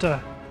on, Otto.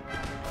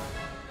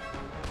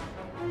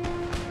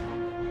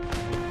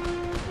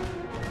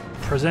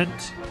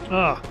 Present.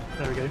 Ah,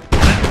 there we go.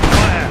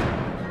 Fire.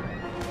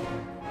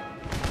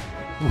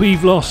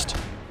 We've lost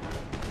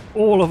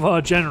all of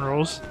our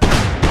generals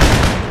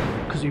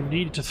because we've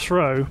needed to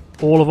throw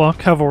all of our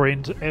cavalry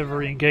into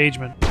every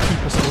engagement to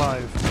keep us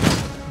alive.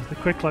 The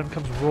quicklime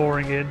comes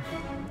roaring in.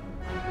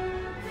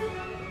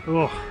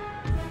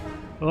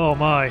 Oh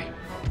my.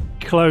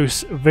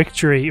 Close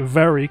victory,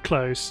 very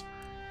close.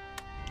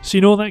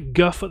 Seen all that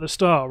guff at the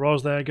start where I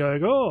was there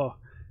going, oh,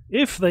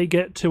 if they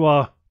get to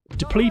our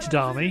depleted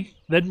army,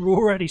 then we're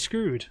already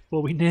screwed.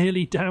 Well, we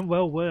nearly damn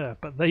well were,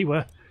 but they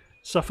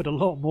suffered a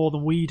lot more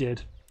than we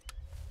did.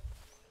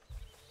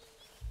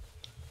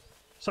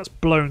 So that's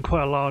blown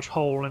quite a large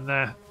hole in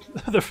their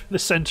the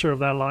centre of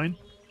their line.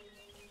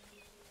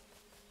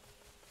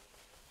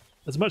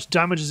 As much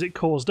damage as it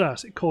caused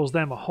us, it caused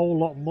them a whole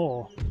lot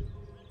more.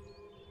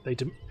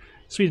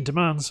 Sweden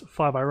demands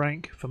fire by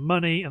rank for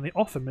money, and they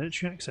offer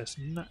military access.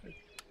 No.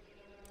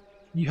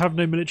 You have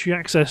no military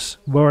access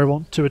where I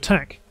want to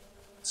attack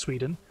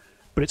Sweden,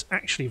 but it's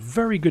actually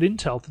very good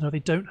intel to know they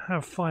don't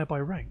have fire by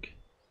rank.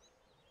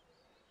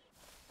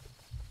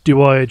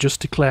 Do I just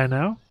declare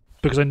now?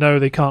 Because I know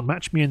they can't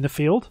match me in the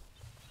field?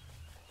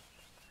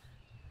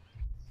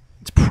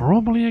 It's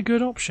probably a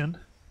good option.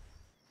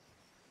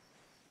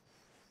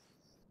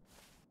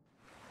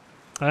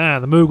 Ah,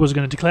 the Mughals are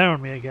going to declare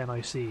on me again,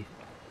 I see.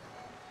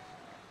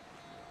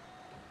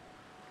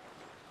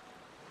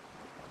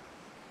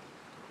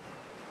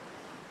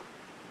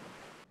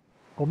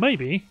 Or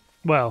maybe,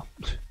 well,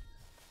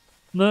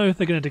 no,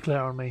 they're going to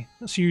declare on me.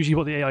 That's usually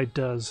what the AI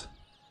does.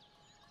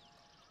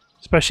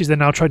 Especially as they're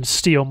now trying to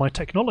steal my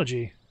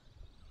technology.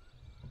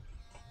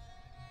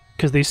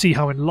 Because they see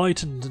how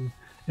enlightened and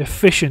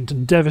efficient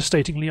and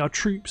devastatingly our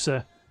troops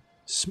are.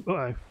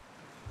 Uh-oh.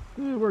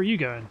 Where are you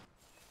going?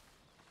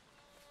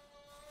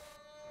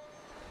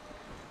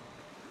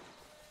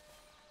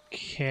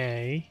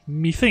 Okay.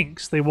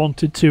 Methinks they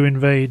wanted to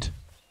invade.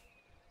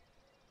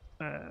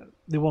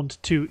 They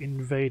wanted to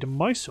invade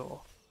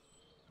Mysore.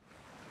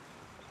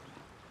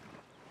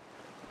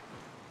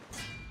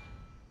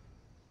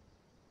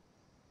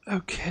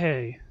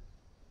 Okay.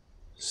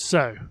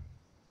 So.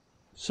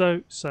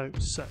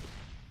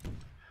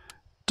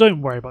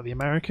 Don't worry about the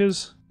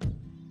Americas.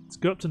 Let's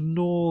go up to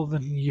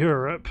Northern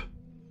Europe.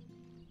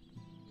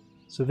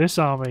 So this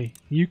army,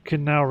 you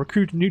can now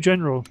recruit a new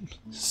general,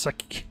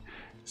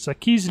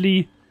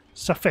 Sakizli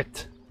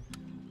Safet.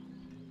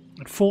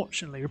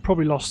 Unfortunately, we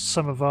probably lost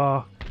some of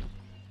our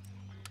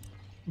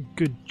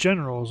good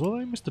generals.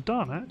 Although, Mr.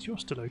 Darnat, you're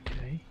still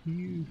okay.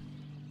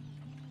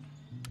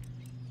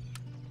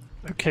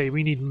 Okay,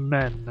 we need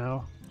men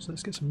now. So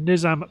let's get some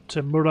Nizam up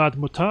to Murad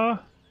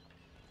Mutar.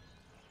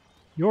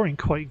 You're in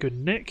quite good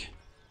nick.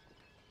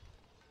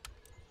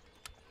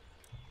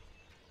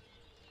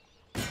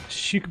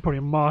 You can probably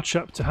march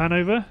up to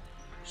Hanover.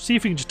 See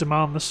if we can just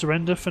demand the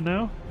surrender for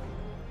now.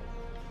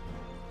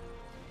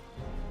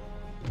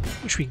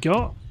 Which we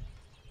got.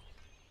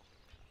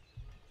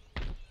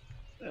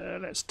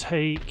 Let's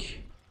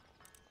take...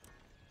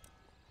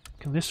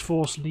 Can this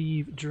force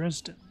leave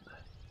Dresden?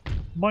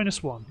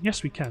 -1.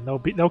 Yes, we can.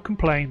 They'll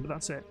complain, but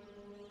that's it.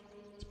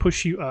 Let's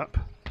push you up.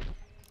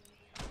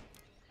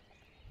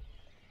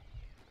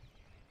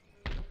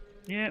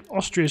 Yeah,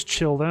 Austria's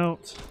chilled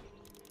out.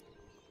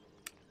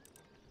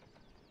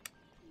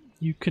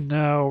 You can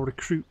now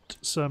recruit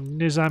some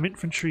Nizam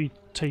infantry.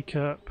 Take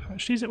up.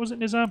 Actually, was it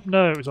Nizam?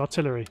 No, it was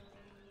artillery.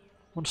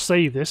 I want to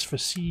save this for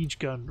siege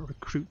gun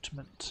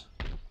recruitment.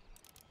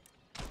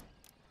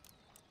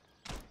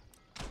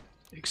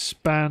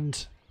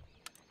 Expand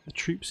the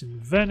troops in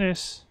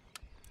Venice.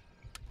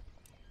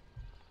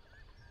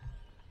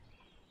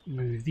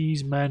 Move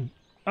these men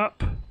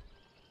up.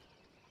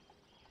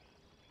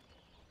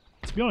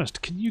 To be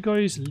honest, can you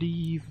guys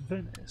leave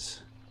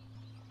Venice?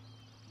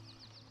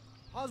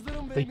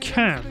 They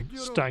can,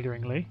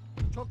 staggeringly.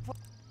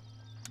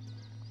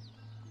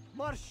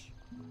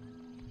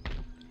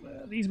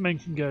 These men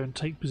can go and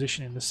take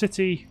position in the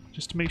city,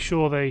 just to make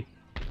sure they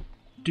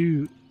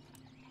do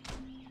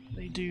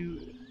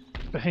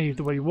behave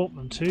the way you want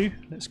them to.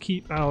 Let's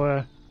keep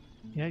our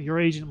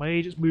my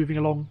agent's moving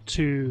along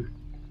to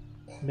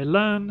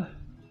Milan.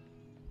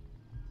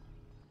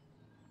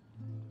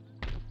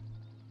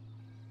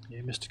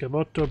 Yeah, Mr.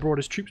 Gabotto brought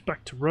his troops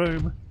back to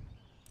Rome.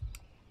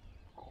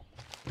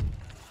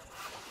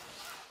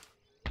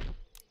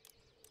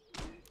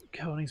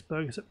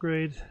 Königsberg is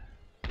upgrade.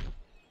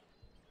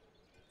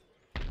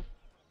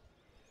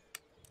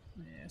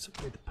 Yeah, let's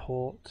upgrade the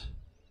port.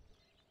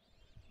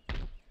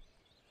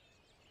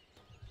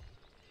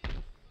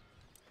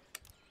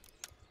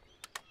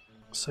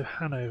 So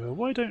Hanover,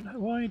 why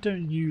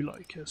don't you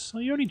like us?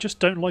 Well, you only just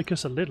don't like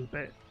us a little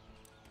bit.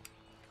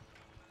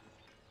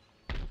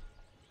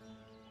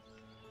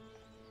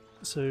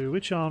 So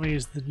which army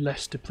is the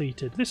less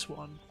depleted? This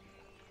one.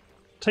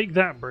 Take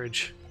that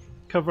bridge.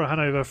 Cover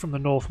Hanover from the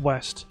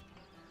northwest.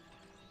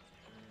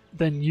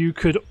 Then you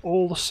could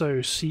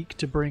also seek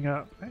to bring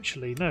up...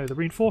 Actually, no, the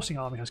reinforcing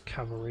army has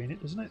cavalry in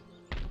it, doesn't it?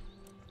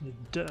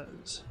 It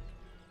does.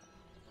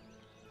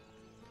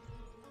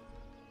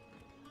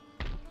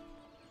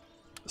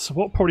 So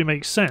what probably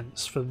makes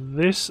sense for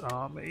this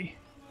army,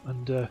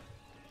 and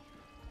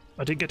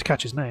I didn't get to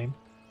catch his name.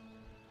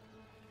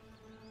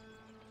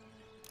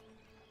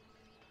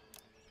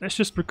 Let's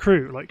just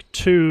recruit like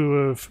 2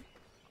 of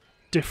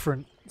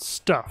different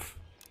stuff.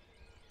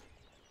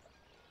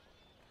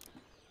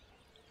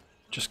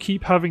 Just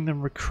keep having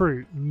them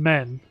recruit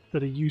men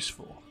that are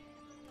useful.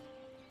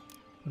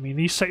 I mean,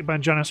 these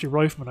Sekban Janissary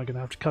Riflemen are going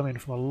to have to come in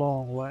from a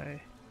long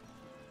way.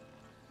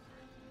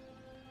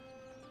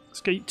 Let's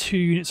get 2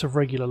 units of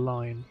regular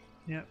line.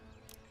 Yep.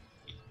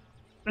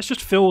 Let's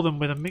just fill them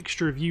with a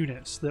mixture of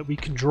units that we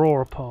can draw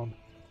upon.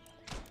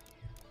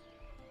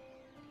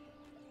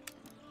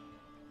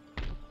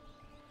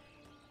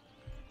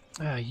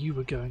 Ah, you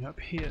were going up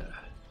here.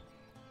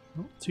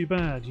 Not too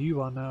bad.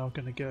 You are now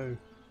going to go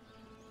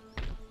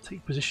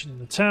take position in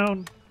the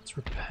town. Let's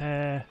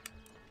repair.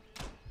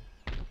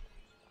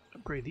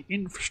 Upgrade the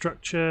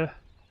infrastructure.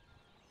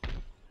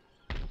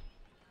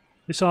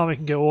 This army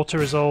can go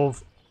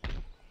auto-resolve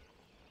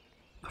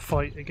the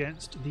fight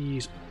against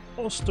these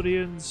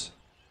Austrians.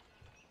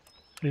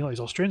 Not these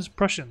Austrians,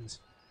 Prussians.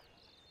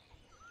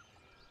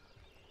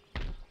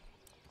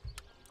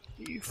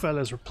 You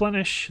fellas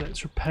replenish.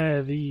 Let's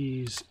repair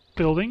these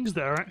buildings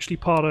that are actually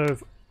part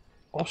of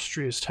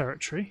Austria's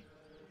territory.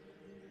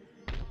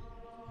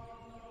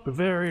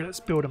 Bavaria,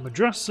 let's build a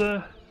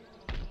madrasa.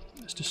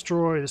 Let's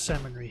destroy the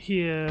seminary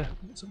here.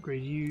 Let's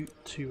upgrade you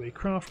to a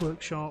craft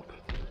workshop.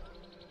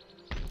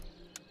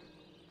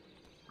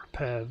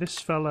 Repair this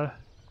fella.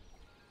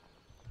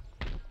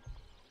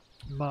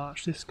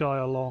 march this guy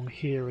along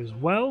here as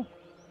well,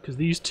 because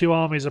these two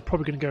armies are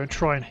probably going to go and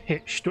try and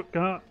hit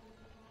Stuttgart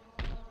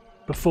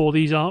before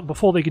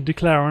they can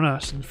declare on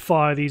us and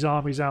fire these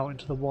armies out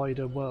into the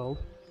wider world.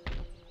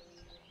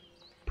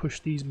 Push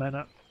these men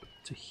up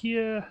to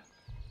here.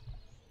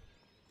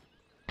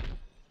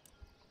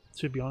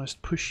 To be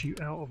honest, push you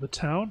out of the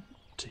town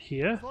to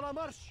here.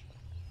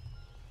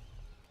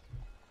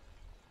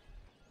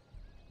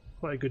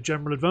 Quite a good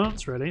general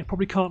advance, really. I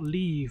probably can't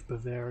leave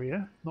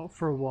Bavaria, not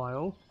for a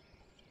while.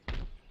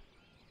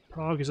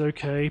 Prague is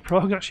okay.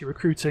 Prague actually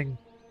recruiting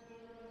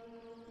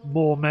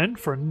more men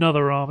for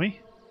another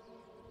army,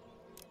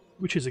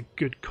 which is a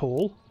good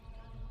call.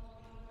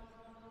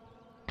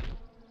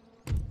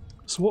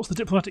 So what's the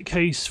diplomatic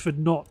case for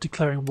not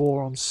declaring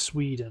war on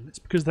Sweden? It's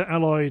because they're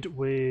allied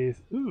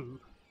with... Ooh.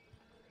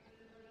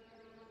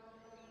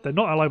 They're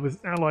not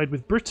allied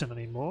with Britain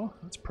anymore.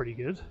 That's pretty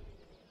good.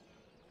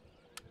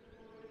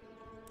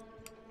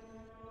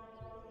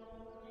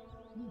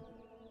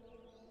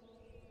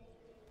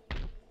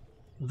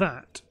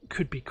 That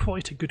could be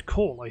quite a good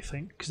call, I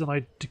think, because then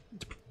I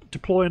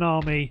deploy an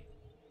army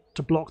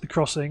to block the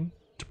crossing,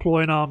 deploy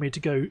an army to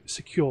go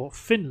secure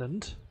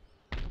Finland,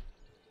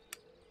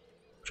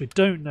 which I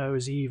don't know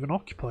is even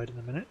occupied in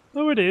a minute.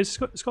 Oh, it is.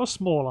 It's got a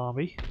small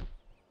army,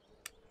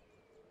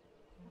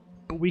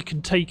 but we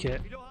can take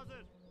it.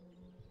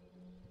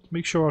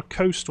 Make sure our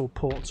coastal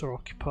ports are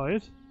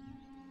occupied.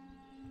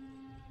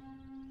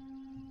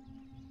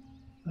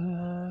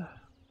 I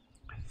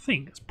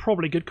think that's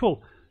probably a good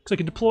call. Because I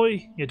can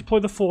deploy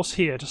the force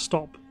here to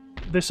stop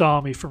this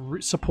army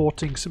from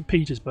supporting St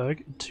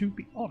Petersburg. And to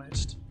be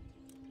honest,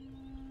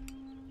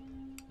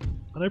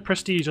 I know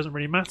prestige doesn't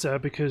really matter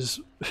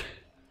because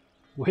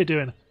we're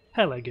doing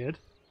hella good.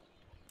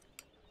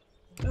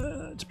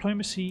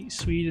 Diplomacy,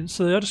 Sweden.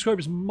 So they are described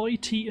as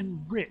mighty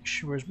and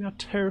rich, whereas we are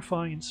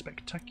terrifying and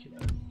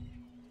spectacular.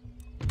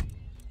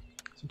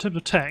 So in terms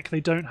of tech, they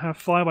don't have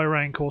fire by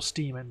rank or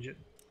steam engine.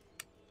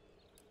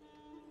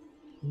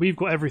 We've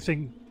got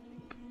everything.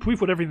 We've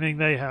got everything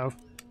they have.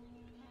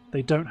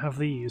 They don't have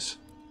these.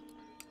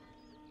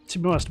 To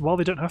be honest, while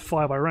they don't have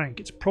fire by rank,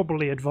 it's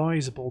probably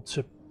advisable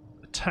to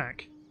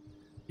attack.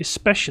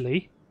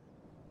 Especially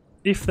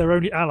if their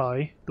only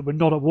ally that we're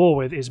not at war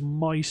with is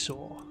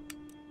Mysore.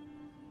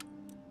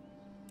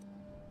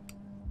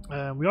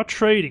 We are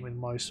trading with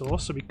Mysore,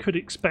 so we could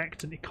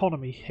expect an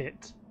economy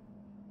hit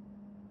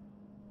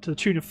to the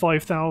tune of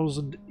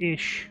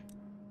 5,000-ish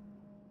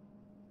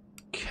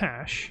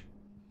cash.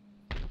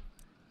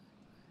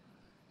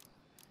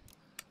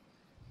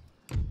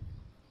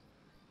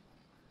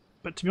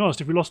 But to be honest,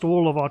 if we lost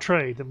all of our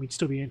trade, then we'd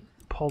still be in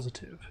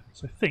positive.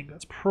 So I think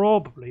that's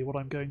probably what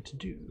I'm going to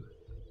do.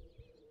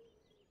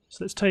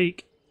 So let's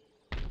take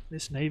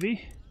this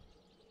navy.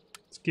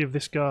 Let's give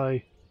this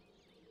guy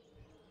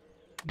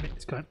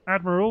an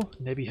admiral,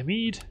 Nebi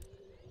Hamid.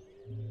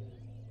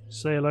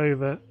 Sail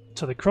over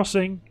to the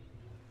crossing.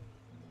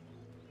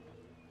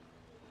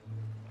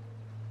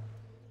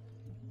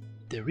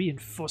 The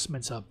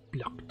reinforcements are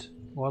blocked.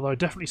 Well, I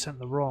definitely sent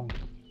the wrong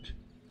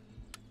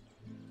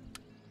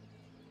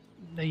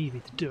navy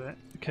to do it.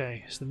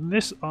 Okay, so then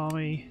this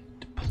army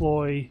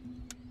deploy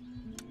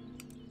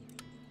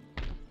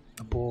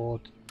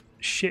aboard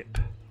ship.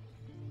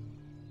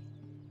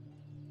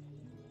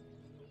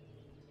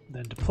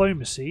 Then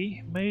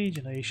diplomacy,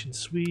 major nation,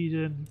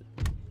 Sweden.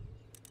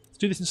 Let's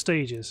do this in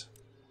stages.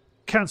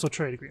 Cancel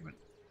trade agreement.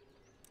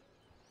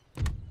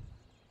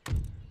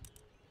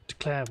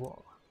 Declare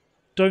war.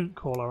 Don't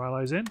call our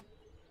allies in.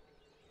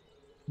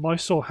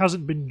 Mysore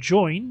hasn't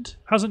joined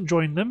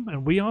them,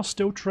 and we are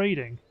still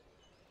trading.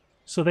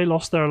 So they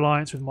lost their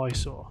alliance with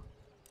Mysore.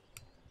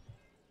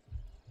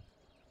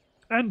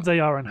 And they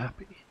are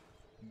unhappy.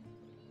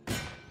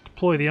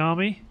 Deploy the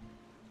army.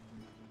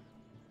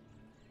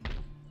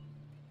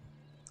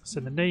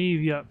 Send the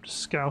navy up to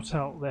scout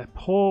out their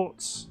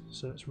ports.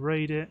 So let's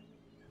raid it.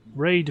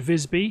 Raid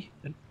Visby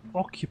and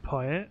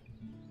occupy it.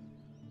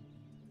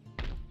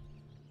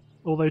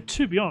 Although,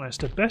 to be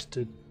honest, a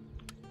better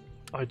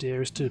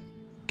idea is to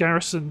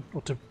garrison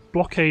or to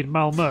blockade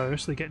Malmö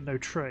so they get no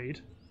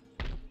trade.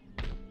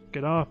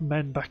 Get our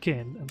men back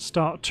in and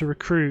start to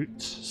recruit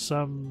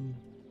some...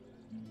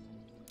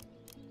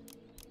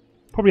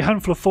 probably a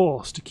handful of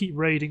force to keep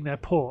raiding their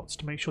ports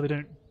to make sure they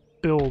don't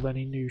build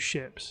any new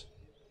ships.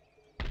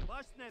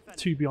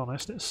 To be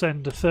honest, let's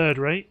send a third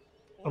rate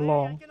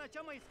along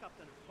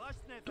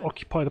to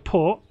occupy the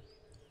port.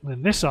 And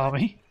then this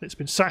army, that's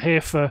been sat here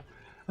for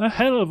a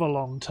hell of a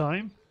long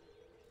time,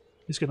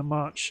 is going to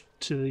march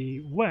to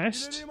the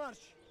west,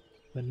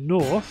 the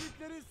north,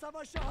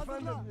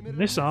 and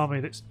this army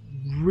that's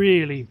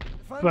really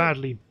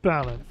badly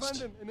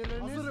balanced.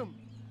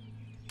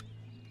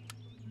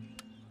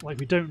 Like,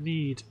 we don't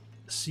need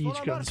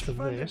siege guns for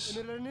this.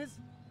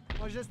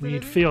 We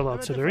need field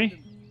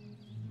artillery.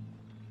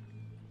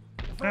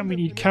 And we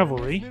need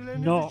cavalry,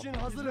 not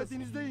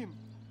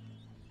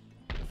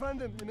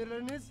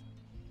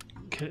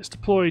Okay, let's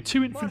deploy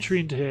 2 infantry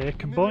into here,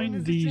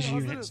 combine these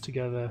units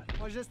together,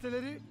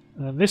 and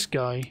then this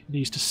guy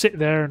needs to sit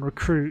there and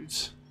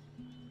recruit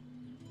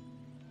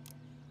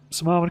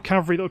some armoured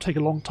cavalry that will take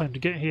a long time to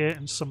get here,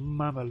 and some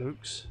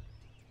Mamelukes.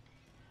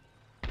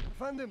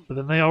 But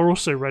then they are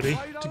also ready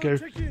to go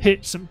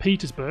hit St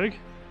Petersburg.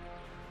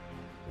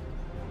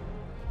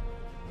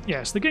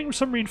 Yes, they're getting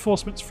some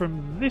reinforcements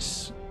from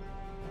this.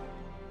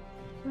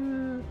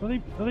 Are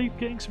they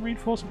getting some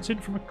reinforcements in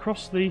from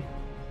across the?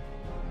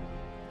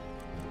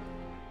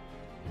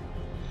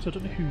 So I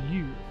don't know who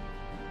you.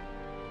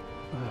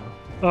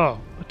 Oh,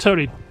 I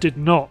totally did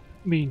not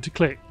mean to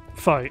click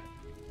fight.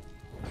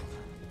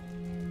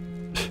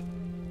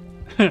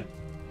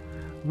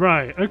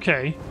 Right,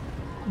 okay.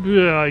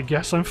 I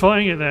guess I'm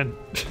fighting it then.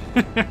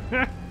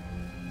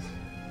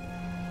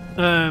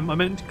 I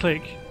meant to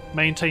click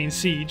maintain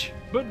siege,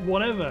 but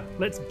whatever.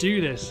 Let's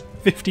do this.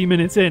 50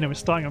 minutes in and we're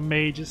starting a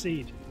major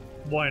siege.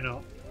 Why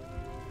not?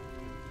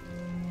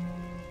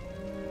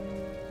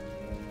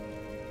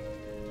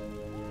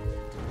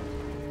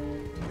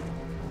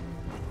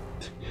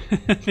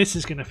 This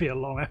is going to be a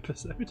long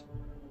episode.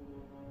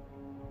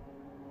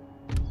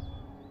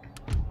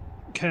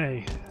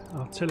 Okay,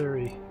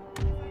 artillery.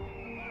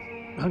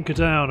 Hunker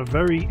down.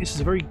 This is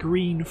a very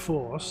green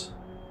force.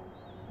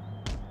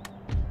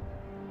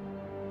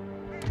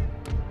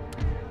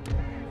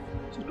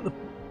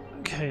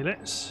 Okay,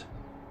 let's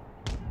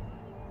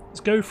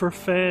go for a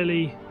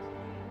fairly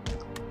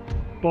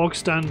bog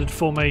standard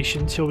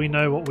formation till we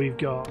know what we've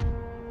got.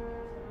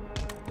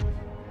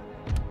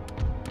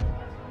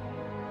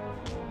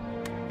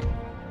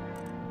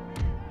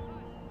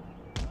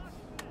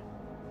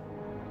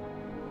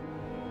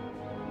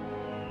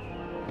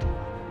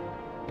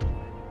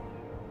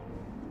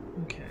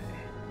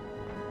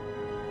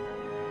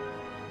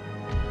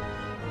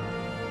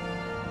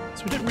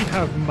 So we don't really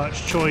have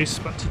much choice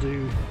but to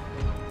do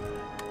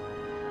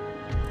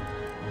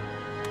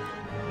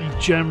a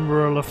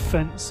general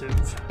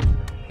offensive.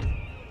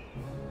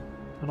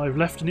 And I've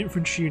left an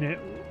infantry unit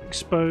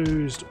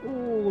exposed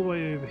all the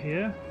way over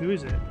here. Who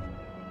is it?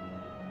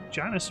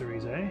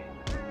 Janissaries, eh?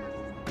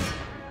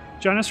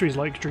 Janissaries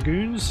like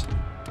dragoons.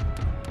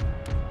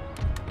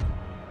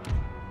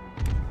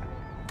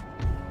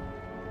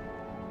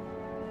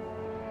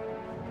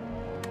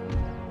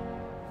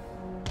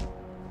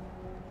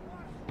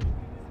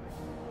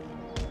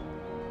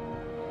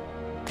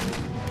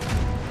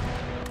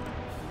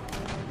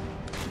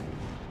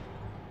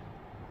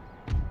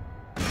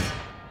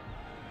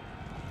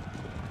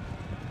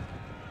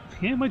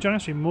 Yeah, my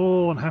Janissary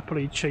more than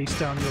happily chase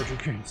down your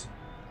dragoons.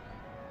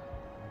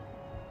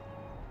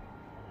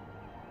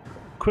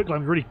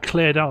 Quicklime really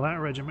cleared out that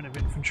regiment of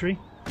infantry.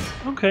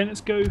 Okay,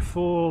 let's go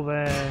for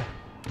their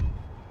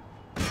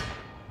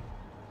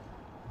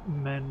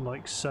men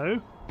like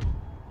so.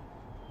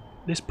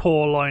 This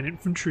poor line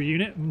infantry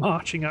unit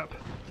marching up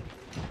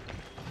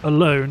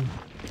alone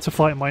to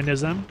fight my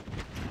Nizam.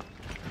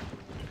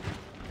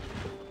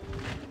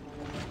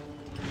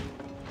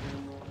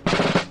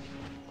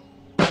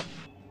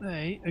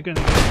 They are going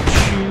to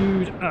get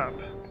chewed up.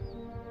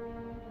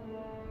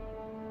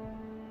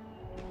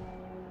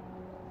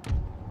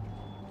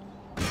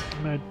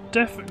 And I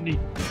definitely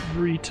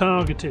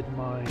retargeted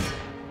my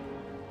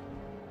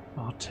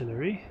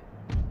artillery.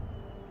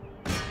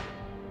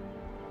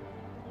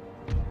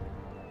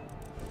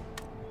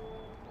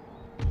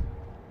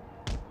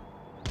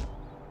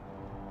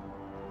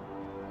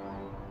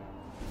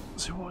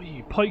 So what are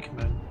you,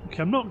 pikemen?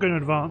 Okay, I'm not going to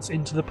advance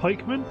into the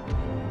pikemen.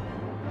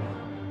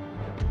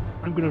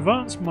 I'm going to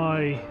advance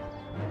my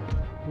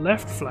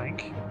left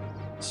flank,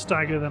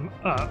 stagger them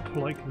up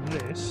like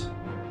this.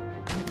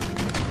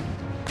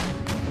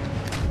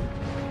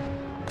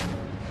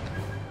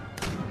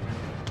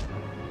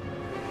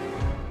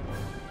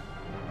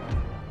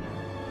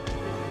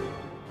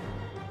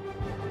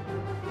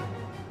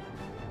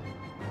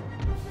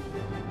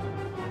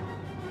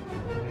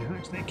 I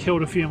accidentally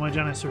killed a few of my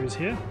Janissaries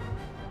here.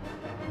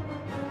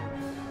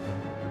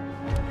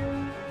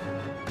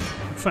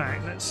 In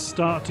fact, let's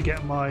start to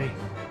get my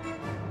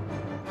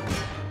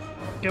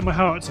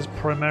howitzers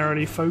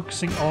primarily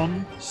focusing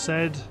on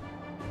said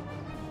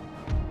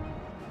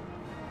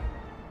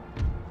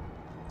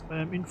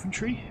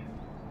infantry.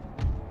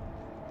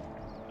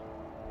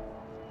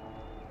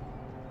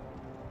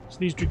 So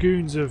these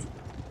dragoons have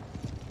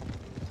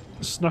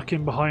snuck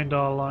in behind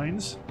our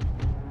lines.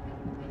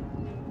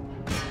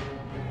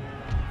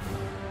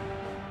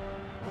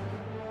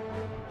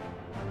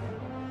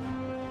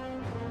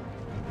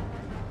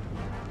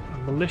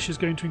 Militia's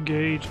going to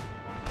engage.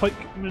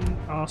 Pikemen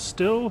are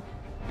still...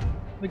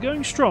 They're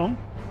going strong,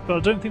 but I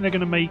don't think they're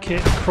going to make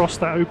it across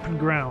that open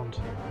ground.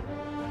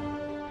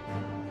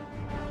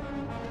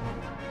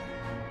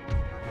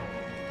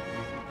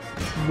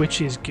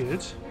 Which is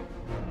good.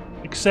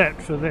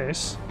 Except for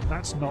this.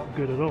 That's not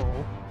good at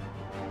all.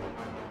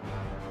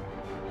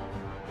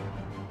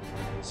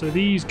 So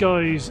these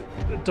guys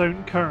that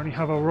don't currently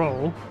have a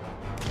role...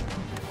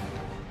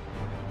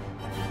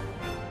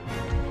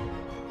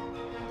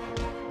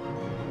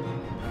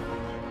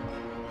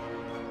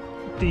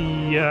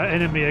 the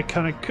enemy are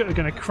kind of going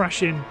to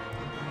crash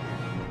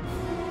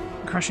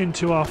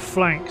into our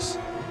flanks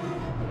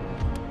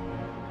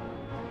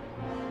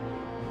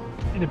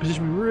in a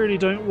position we really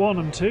don't want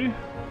them to.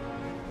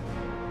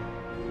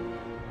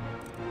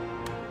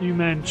 You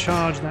men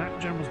charge that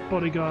General's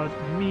bodyguard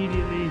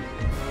immediately,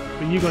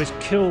 but you guys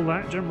kill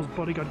that General's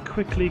bodyguard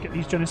quickly. Get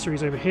these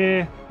Janissaries over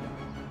here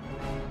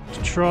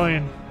to try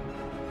and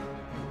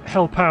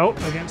help out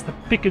against the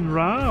Pick and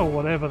Ra, or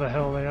whatever the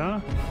hell they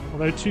are.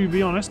 Although, to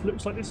be honest,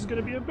 looks like this is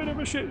going to be a bit of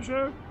a shit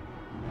show.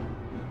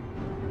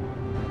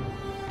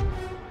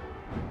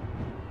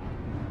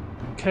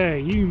 Okay,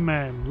 you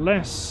men,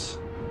 less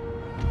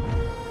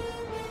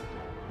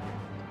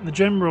the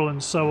General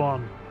and so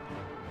on.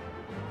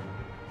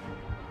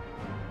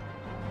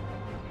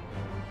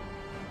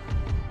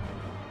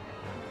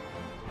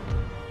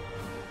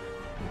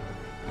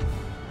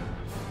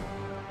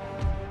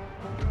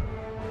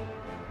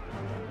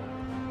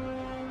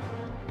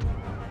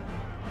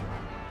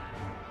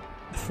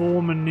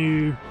 Form a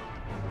new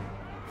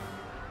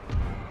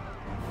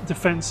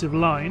defensive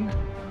line.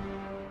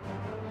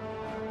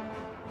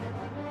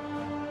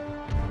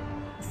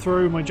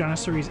 Throw my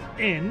Janissaries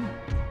in.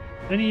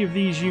 Any of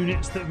these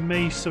units that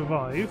may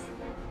survive.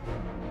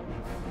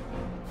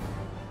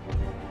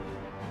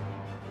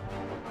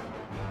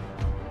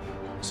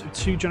 So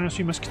 2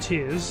 Janissary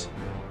Musketeers.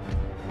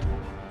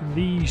 And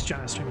these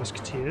Janissary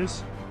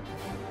Musketeers.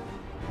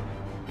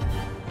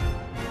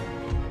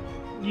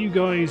 You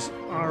guys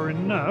are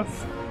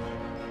enough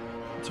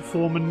to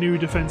form a new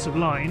defensive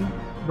line,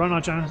 run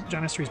our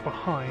Janissaries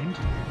behind.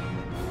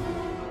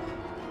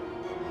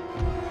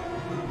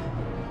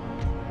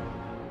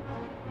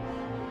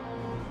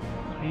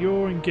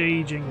 You're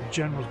engaging the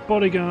General's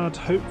bodyguard,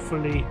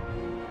 hopefully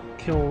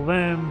kill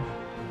them.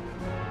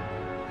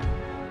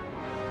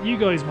 You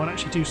guys might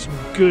actually do some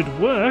good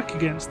work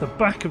against the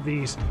back of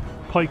these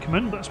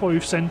pikemen. That's why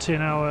we've sent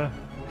in our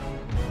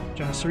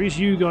Janissaries.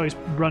 You guys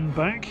run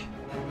back,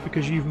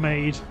 because you've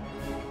made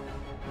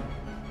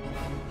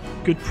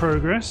good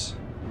progress.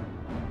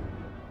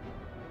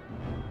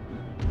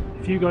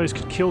 If you guys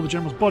could kill the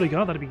General's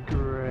bodyguard, that'd be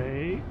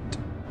great.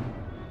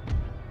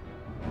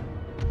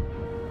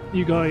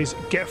 You guys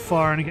get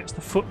firing against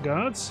the foot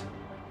guards.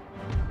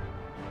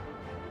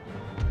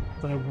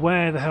 Don't know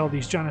where the hell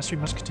these Janissary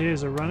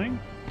Musketeers are running.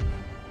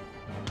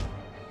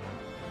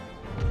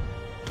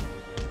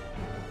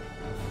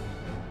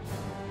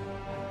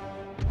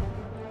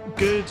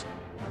 Good.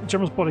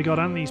 General's bodyguard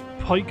and these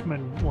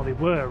pikemen, well, they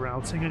were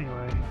routing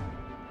anyway.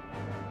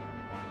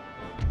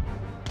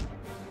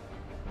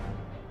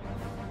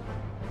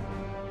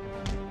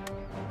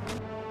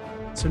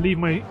 So leave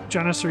my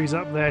Janissaries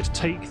up there to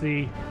take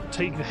the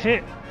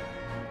hit.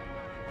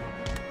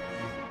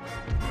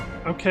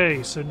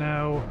 Okay, so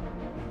now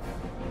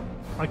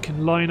I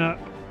can line up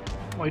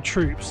my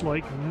troops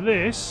like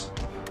this.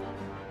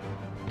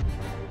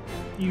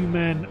 You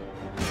men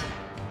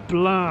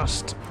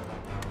blast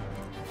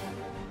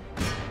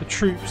the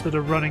troops that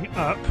are running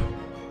up.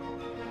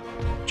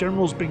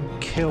 General's been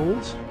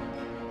killed.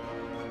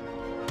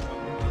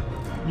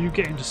 You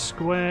get into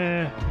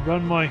square,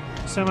 run my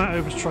Semat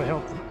over to try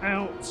help them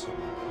out.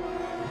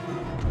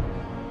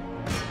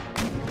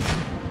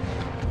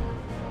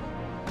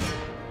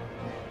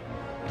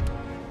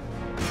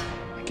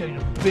 Getting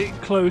a bit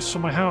close for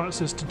my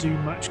howitzers to do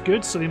much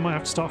good, so they might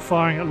have to start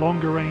firing at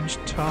longer range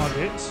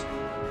targets.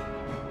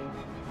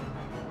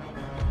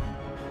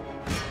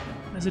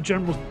 There's a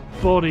General's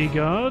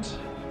bodyguard.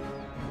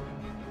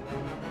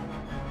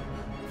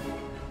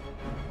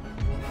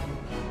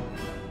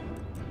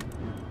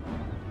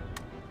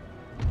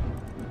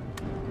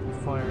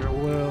 Fire at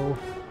will.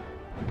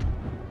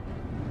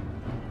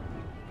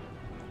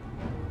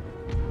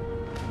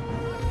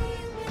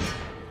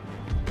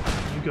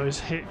 You guys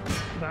hit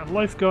that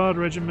lifeguard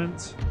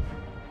regiment.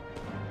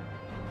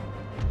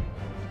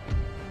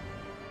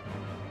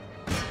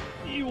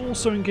 You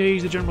also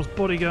engage the General's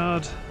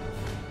bodyguard.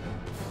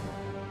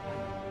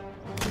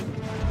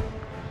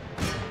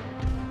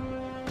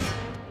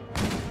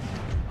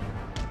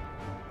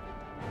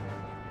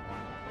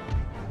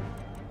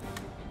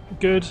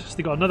 Good. So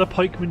they got another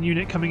pikeman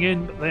unit coming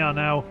in, but they are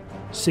now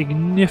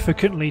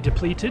significantly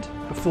depleted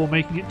before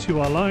making it to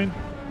our line.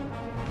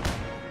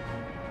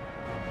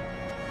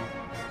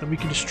 Then we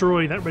can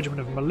destroy that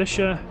regiment of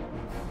militia.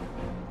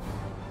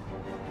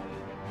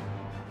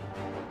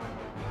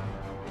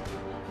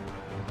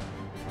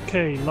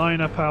 Okay, line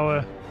up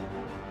our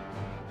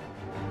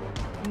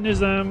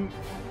Nizam.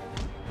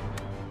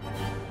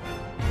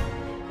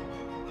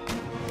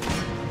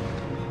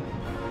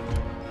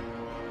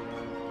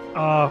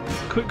 Our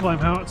quicklime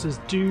howitzers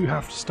do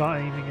have to start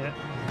aiming at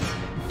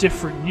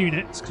different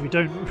units because we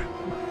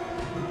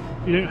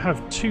don't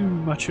have too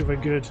much of a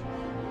good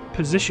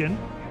position.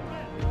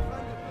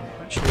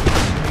 Actually,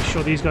 let's make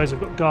sure these guys have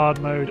got guard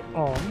mode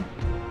on.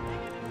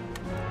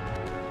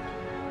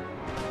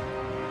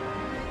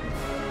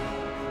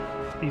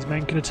 These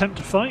men can attempt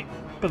to fight,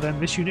 but then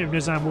this unit of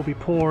Nizam will be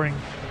pouring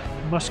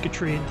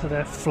musketry into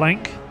their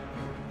flank.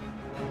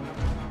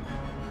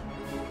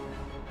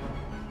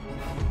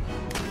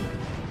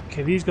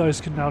 Okay, these guys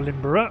can now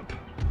limber up.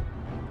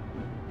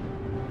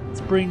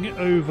 Let's bring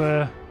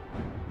over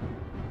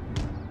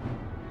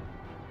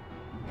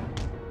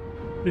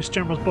this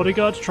general's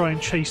bodyguard to try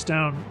and chase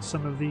down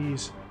some of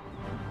these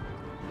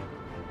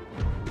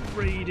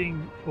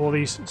raiding, or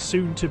these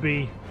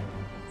soon-to-be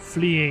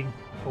fleeing,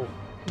 or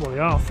well, they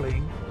are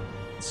fleeing,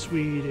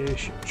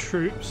 Swedish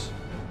troops.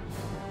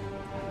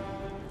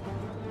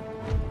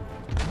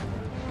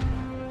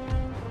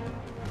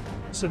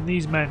 So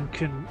these men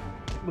can,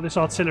 well, this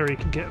artillery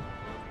can get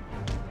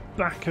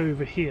back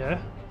over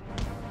here.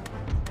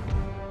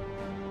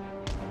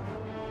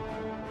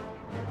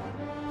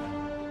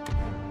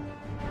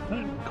 I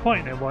don't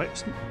quite know why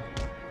it's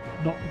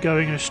not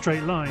going in a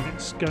straight line,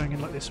 it's going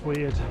in like this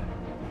weird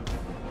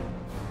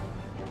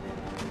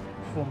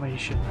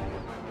formation.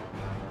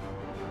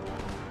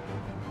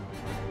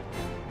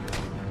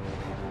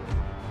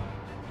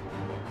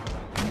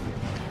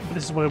 But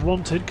this is what I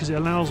wanted, because it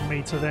allows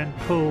me to then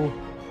pull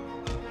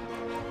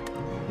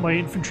my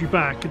infantry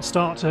back and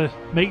start to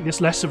make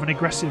this less of an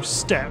aggressive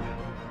step.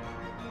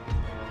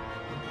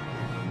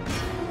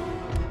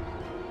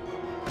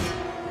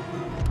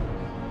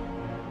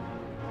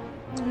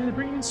 Yeah, they're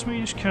bringing in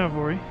Swedish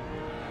cavalry,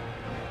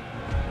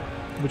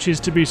 which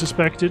is to be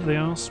suspected. They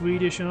are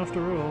Swedish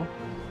after all.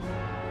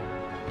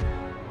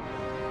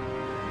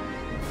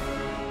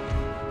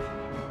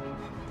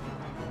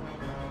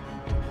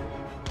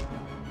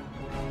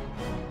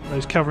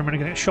 Those cavalrymen are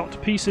going to get shot to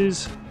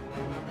pieces.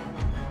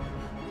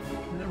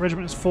 The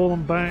regiment has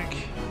fallen back.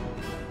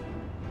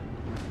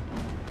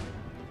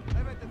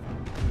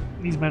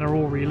 These men are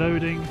all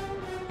reloading.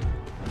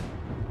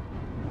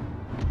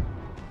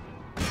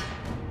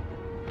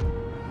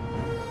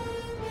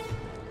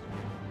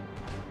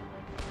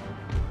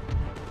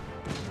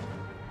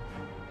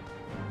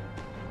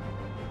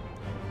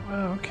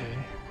 Oh, okay.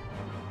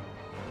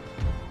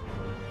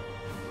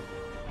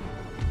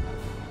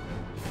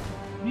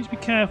 Need to be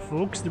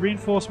careful because the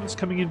reinforcements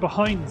coming in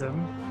behind them,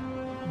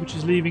 which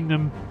is leaving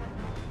them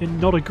in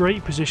not a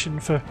great position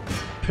for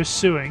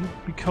pursuing,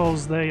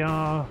 because they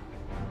are,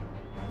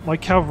 my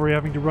cavalry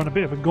having to run a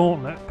bit of a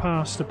gauntlet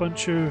past a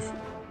bunch of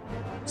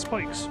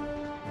spikes.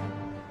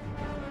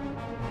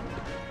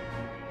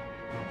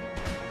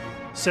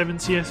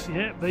 70th,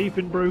 yeah, they've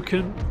been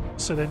broken,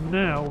 so then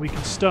now we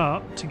can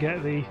start to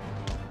get the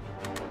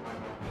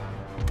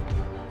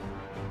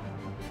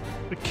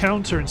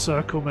counter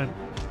encirclement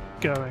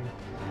going.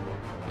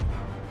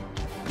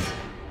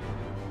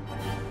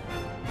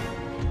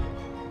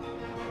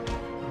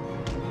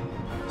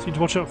 So you need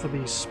to watch out for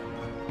these.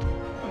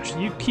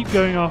 Actually, you keep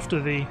going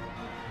after the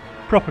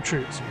proper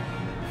troops,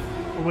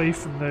 away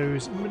from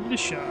those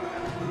militia.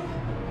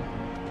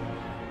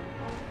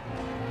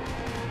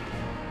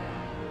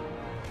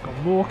 Got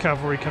more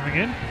cavalry coming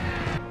in.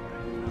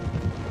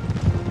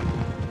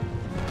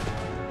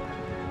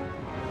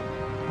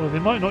 Well, they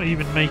might not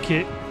even make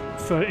it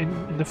for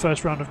in the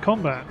first round of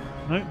combat.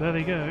 No, there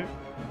they go.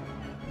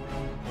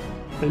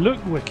 They look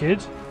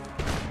wicked,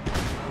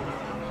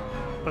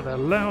 but they're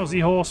lousy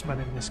horsemen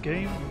in this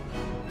game.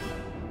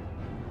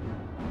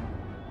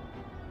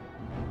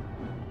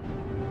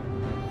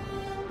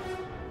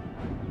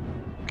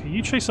 Okay,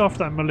 you chase after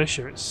that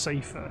militia, it's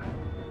safer.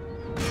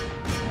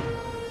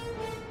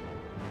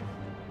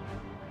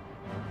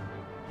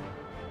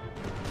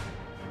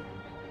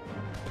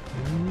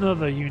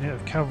 Another unit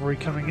of cavalry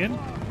coming in.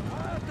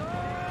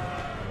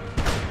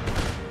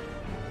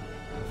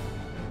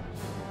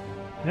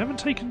 They haven't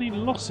taken any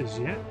losses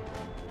yet.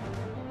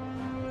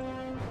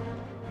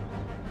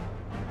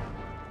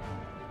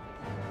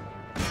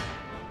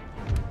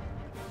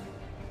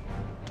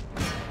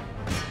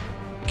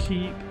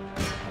 Keep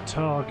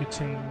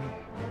targeting.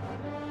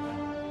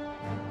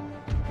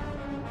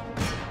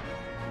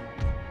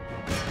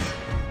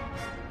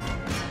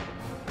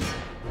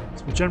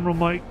 So the general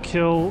might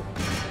kill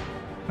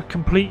a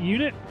complete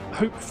unit,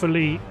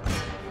 hopefully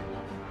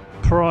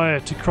prior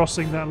to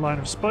crossing that line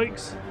of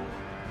spikes.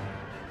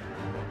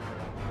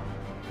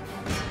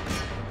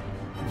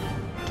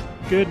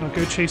 Good, and I'll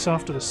go chase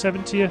after the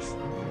 70th.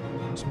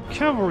 Some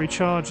cavalry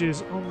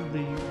charges on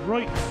the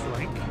right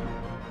flank.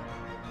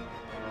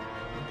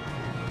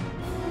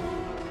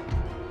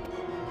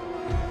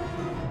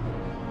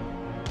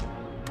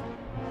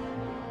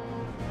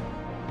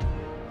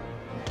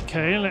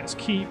 Okay, let's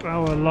keep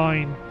our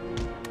line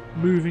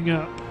moving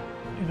up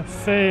in a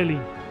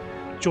fairly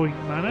joint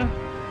manner.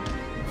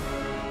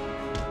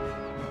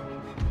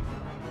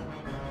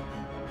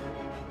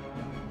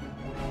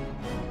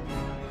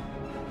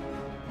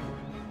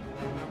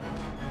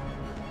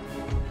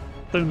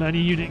 Don't let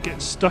any unit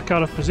get stuck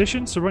out of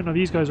position. So right now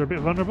these guys are a bit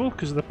vulnerable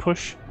because of the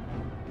push.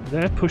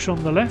 Their push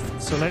on the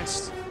left. So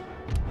let's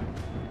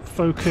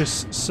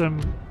focus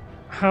some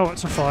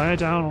howitzer fire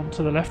down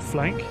onto the left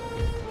flank.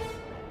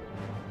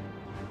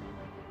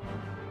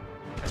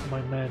 That's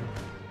my men.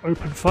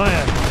 Open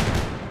fire.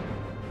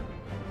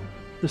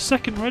 The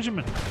 2nd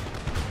Regiment.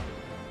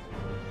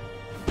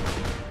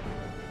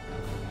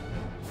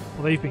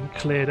 Well, they've been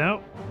cleared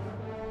out.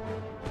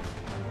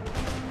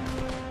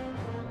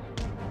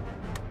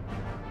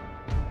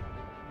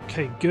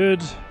 Okay,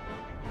 good.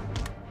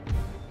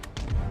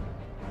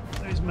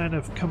 Those men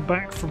have come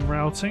back from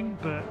routing,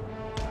 but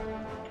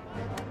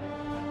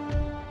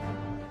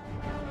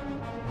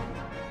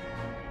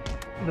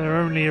they're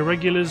only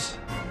irregulars.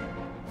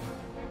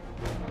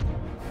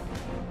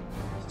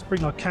 Let's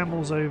bring our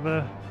camels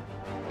over.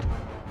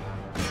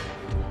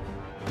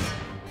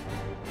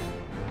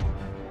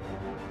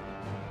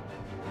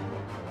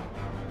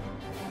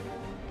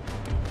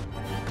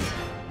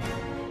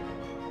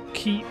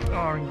 Keep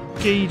our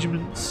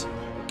engagements,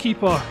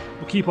 we'll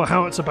keep our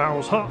howitzer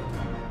barrels hot.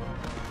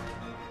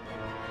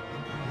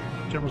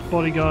 General's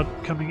bodyguard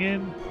coming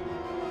in.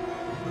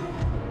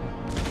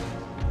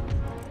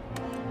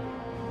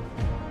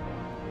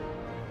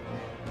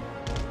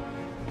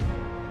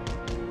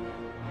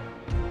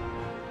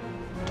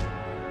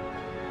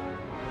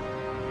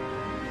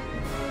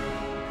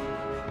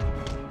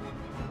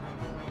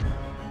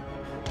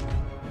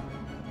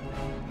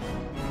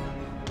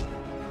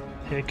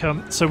 Here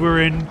come. So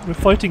we're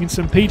fighting in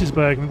St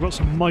Petersburg and we've got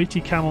some mighty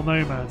camel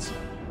nomads.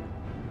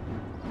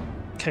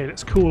 Okay,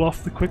 let's cool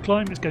off the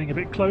quicklime, it's getting a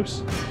bit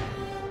close.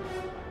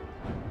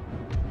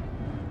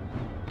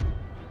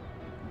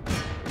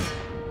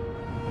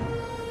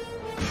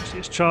 Actually,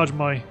 let's charge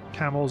my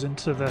camels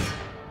into the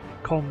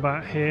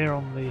combat here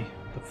on the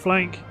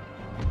flank.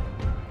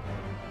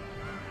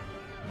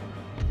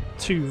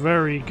 Two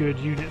very good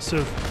units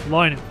of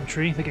line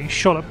infantry. They're getting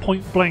shot at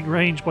point blank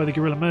range by the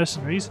guerrilla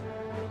mercenaries,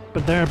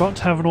 but they're about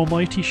to have an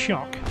almighty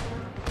shock.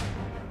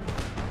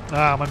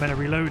 Ah, my men are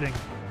reloading.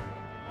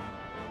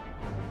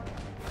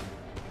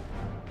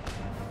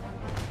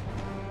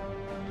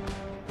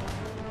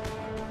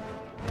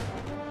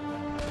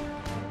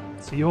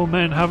 So your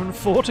men haven't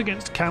fought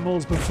against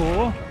camels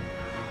before.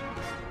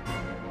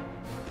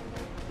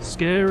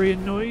 Scary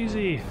and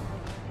noisy.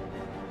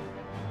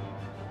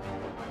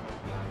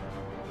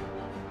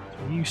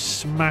 So you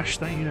smash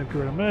that unit of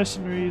guerrilla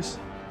mercenaries.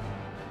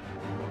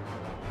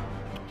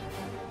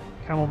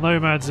 Camel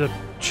nomads are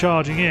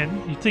charging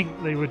in. You'd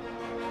think they would...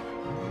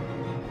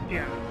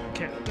 Yeah,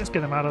 okay, let's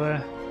get them out of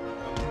there.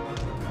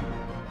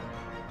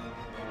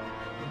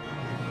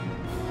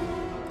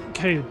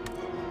 Okay,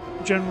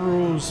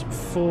 general's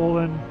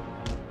fallen.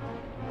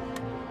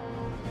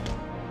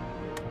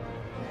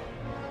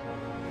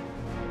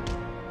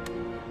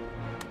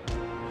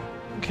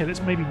 Okay,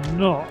 let's maybe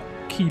not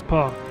keep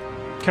our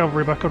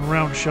cavalry back on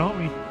round shot.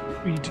 We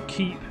need to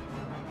keep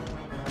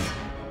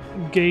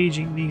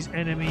engaging these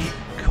enemy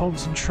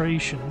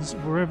concentrations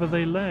wherever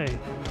they lay.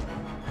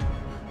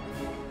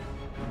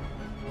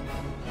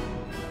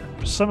 And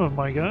for some of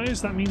my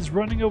guys, that means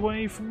running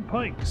away from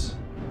pikes.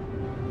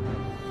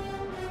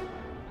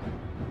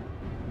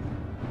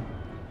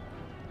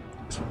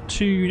 So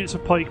 2 units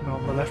of pikemen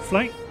on the left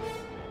flank.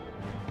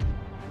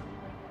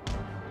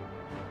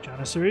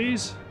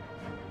 Janissaries.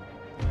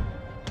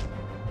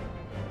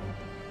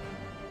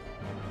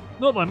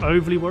 Not that I'm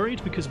overly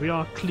worried because we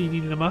are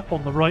cleaning them up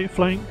on the right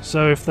flank,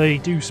 so if they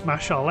do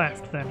smash our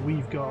left, then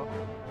we've got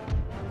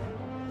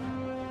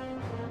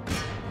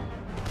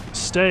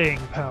staying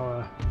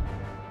power.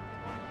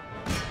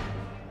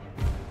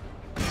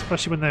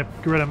 Especially when their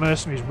guerrilla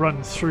mercenaries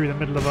run through the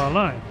middle of our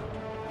line.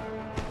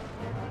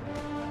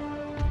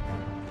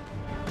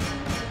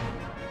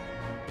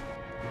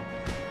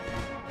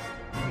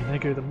 I mean, there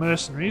go the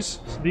mercenaries.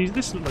 So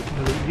this looks like an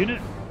elite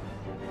unit.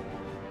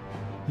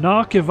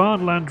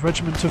 Narkivanland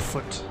Regiment of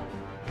Foot.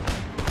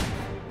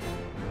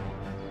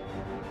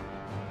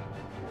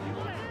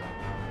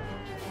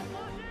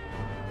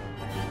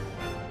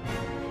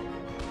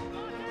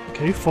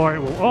 Okay,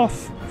 firewall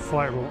off,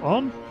 firewall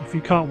on. If you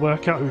can't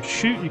work out who to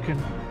shoot, you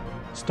can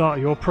start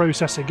your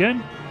process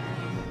again.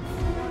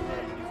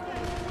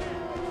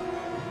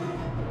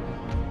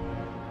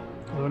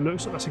 Although it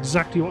looks like that's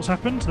exactly what's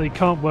happened. They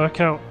can't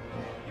work out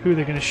who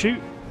they're going to shoot.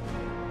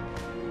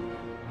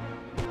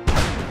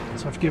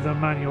 So I have to give them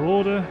manual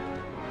order.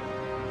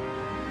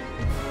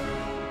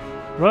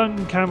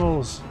 Run,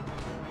 camels!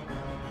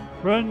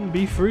 Run,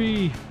 be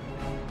free!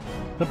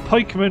 The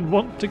pikemen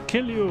want to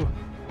kill you!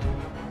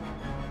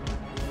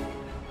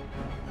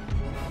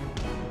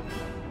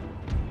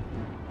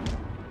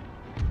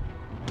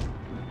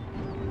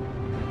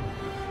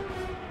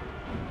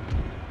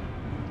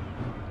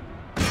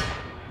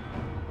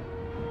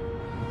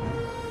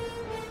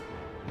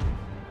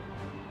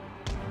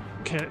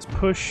 Okay, let's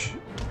push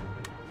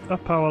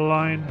up our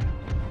line.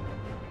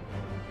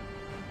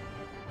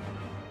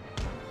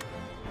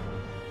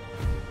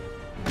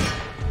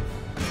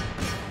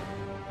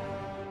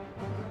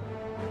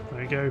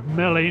 There we go.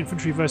 Melee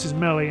infantry versus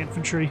melee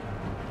infantry.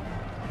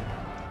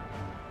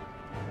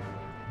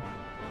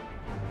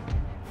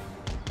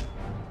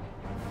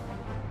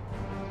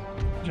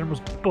 General's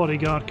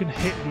bodyguard can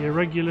hit the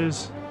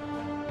irregulars.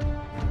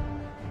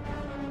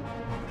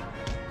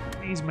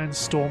 These men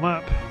storm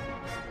up.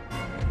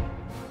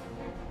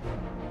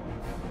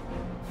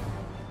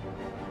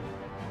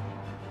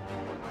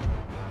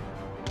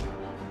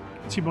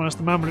 To be honest,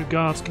 the Mamluk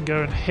guards can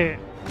go and hit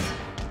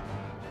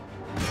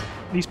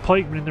these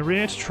pikemen in the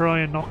rear to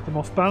try and knock them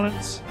off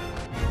balance.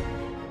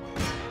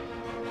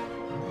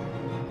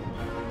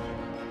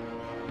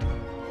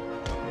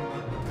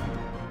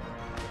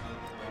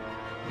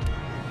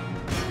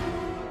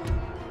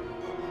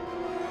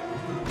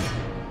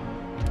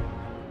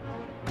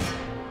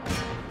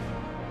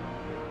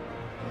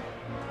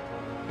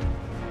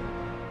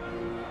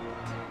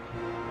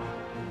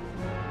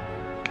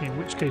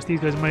 which case these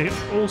guys may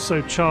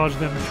also charge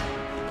them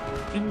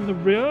in the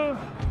rear.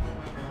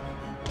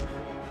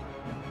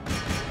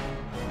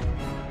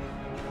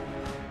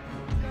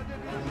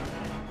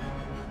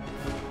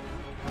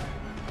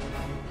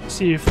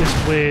 See if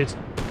this weird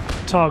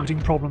targeting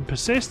problem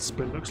persists,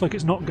 but it looks like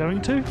it's not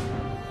going to.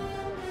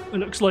 It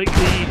looks like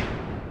the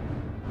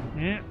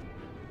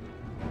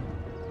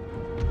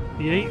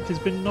 8th has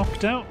been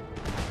knocked out.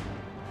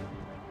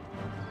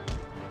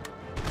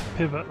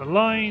 Pivot the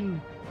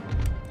line.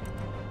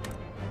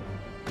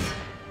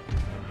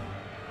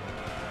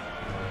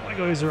 My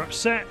guys are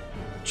upset,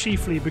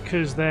 chiefly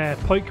because their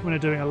pikemen are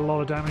doing a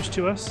lot of damage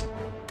to us.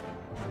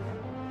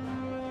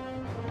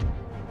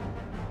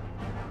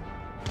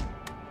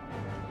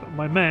 But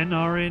my men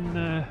are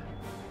in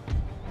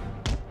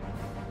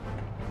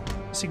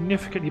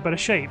significantly better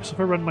shape, so if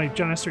I run my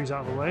Janissaries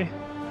out of the way,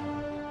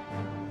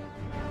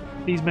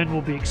 these men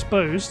will be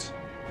exposed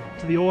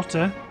to the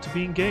order to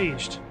be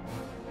engaged.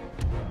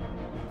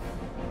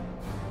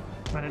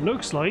 And it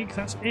looks like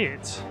that's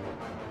it,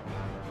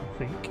 I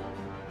think.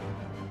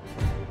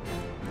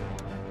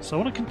 So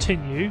I want to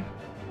continue.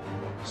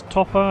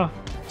 Stop our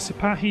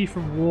Sipahi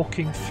from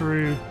walking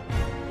through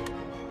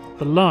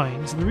the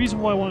lines. And the reason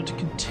why I wanted to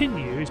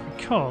continue is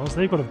because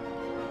they've got a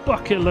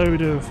bucket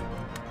load of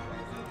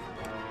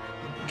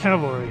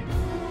cavalry.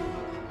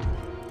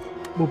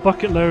 Well,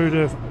 bucket load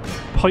of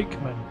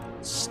pikemen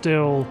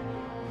still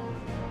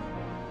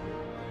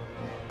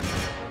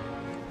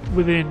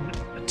within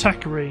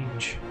attack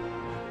range.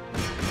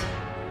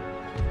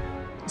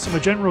 So my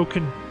general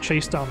can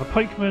chase down the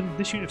pikemen.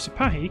 This unit of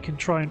Sipahi can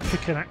try and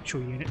pick an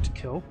actual unit to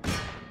kill.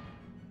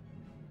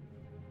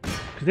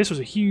 Because this was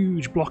a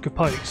huge block of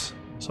pikes,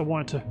 so I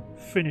wanted to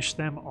finish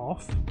them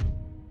off.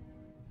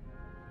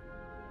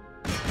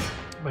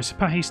 My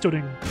Sipahi still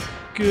doing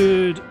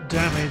good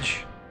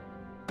damage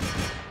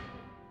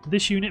to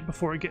this unit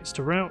before it gets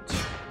to rout.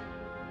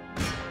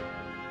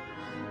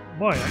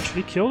 Might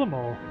actually kill them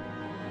all.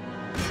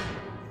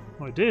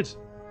 Oh, I did.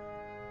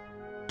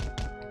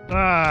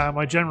 Ah,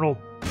 my general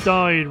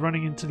died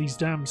running into these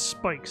damn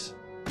spikes.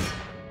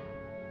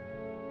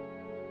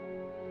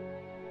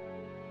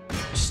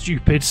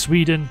 Stupid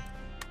Sweden.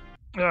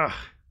 Ugh,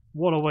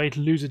 what a way to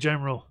lose a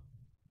general.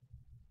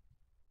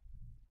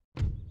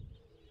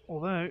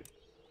 Although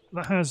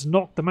that has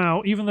knocked them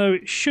out, even though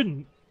it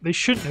shouldn't. They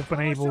shouldn't have been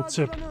able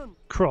to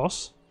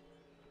cross.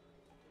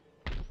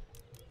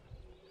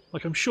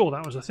 Like, I'm sure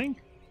that was a thing.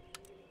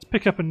 Let's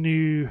pick up a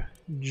new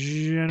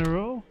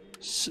general.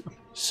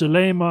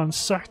 Suleiman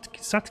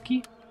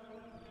Satki.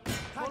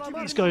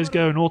 These guys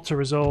go and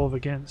auto-resolve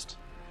against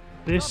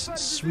this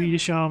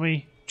Swedish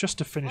army just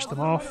to finish them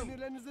off.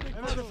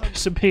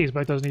 St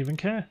Petersburg doesn't even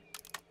care.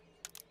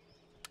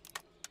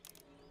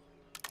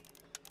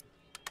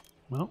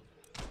 Well,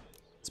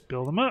 let's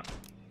build them up.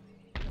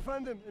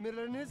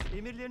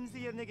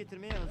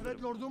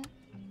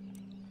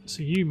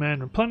 So you men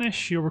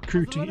replenish, you're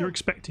recruiting, you're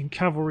expecting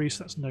cavalry,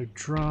 so that's no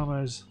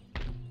dramas.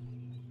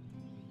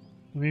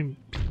 I mean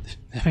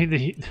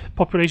the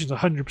population's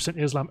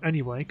 100% Islam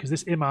anyway, because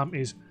this Imam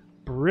is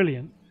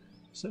brilliant.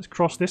 So let's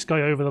cross this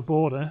guy over the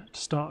border to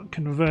start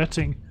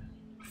converting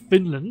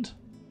Finland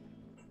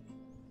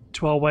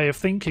to our way of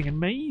thinking, and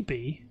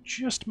maybe,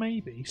 just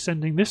maybe,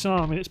 sending this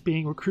army that's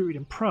being recruited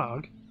in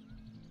Prague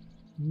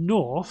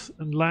north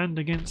and land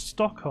against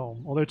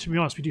Stockholm. Although, to be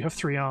honest, we do have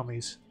 3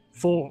 armies.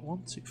 4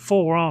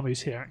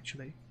 armies here,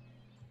 actually.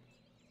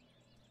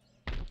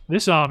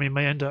 This army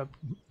may end up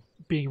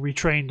being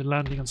retrained and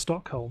landing on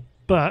Stockholm.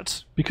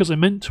 But, because I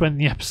meant to end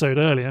the episode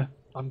earlier,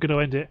 I'm going to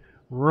end it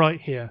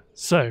right here.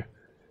 So,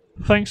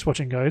 thanks for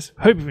watching, guys.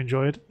 Hope you've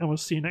enjoyed, and we'll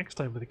see you next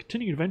time with the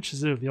continuing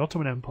adventures of the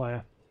Ottoman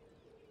Empire.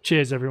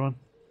 Cheers, everyone.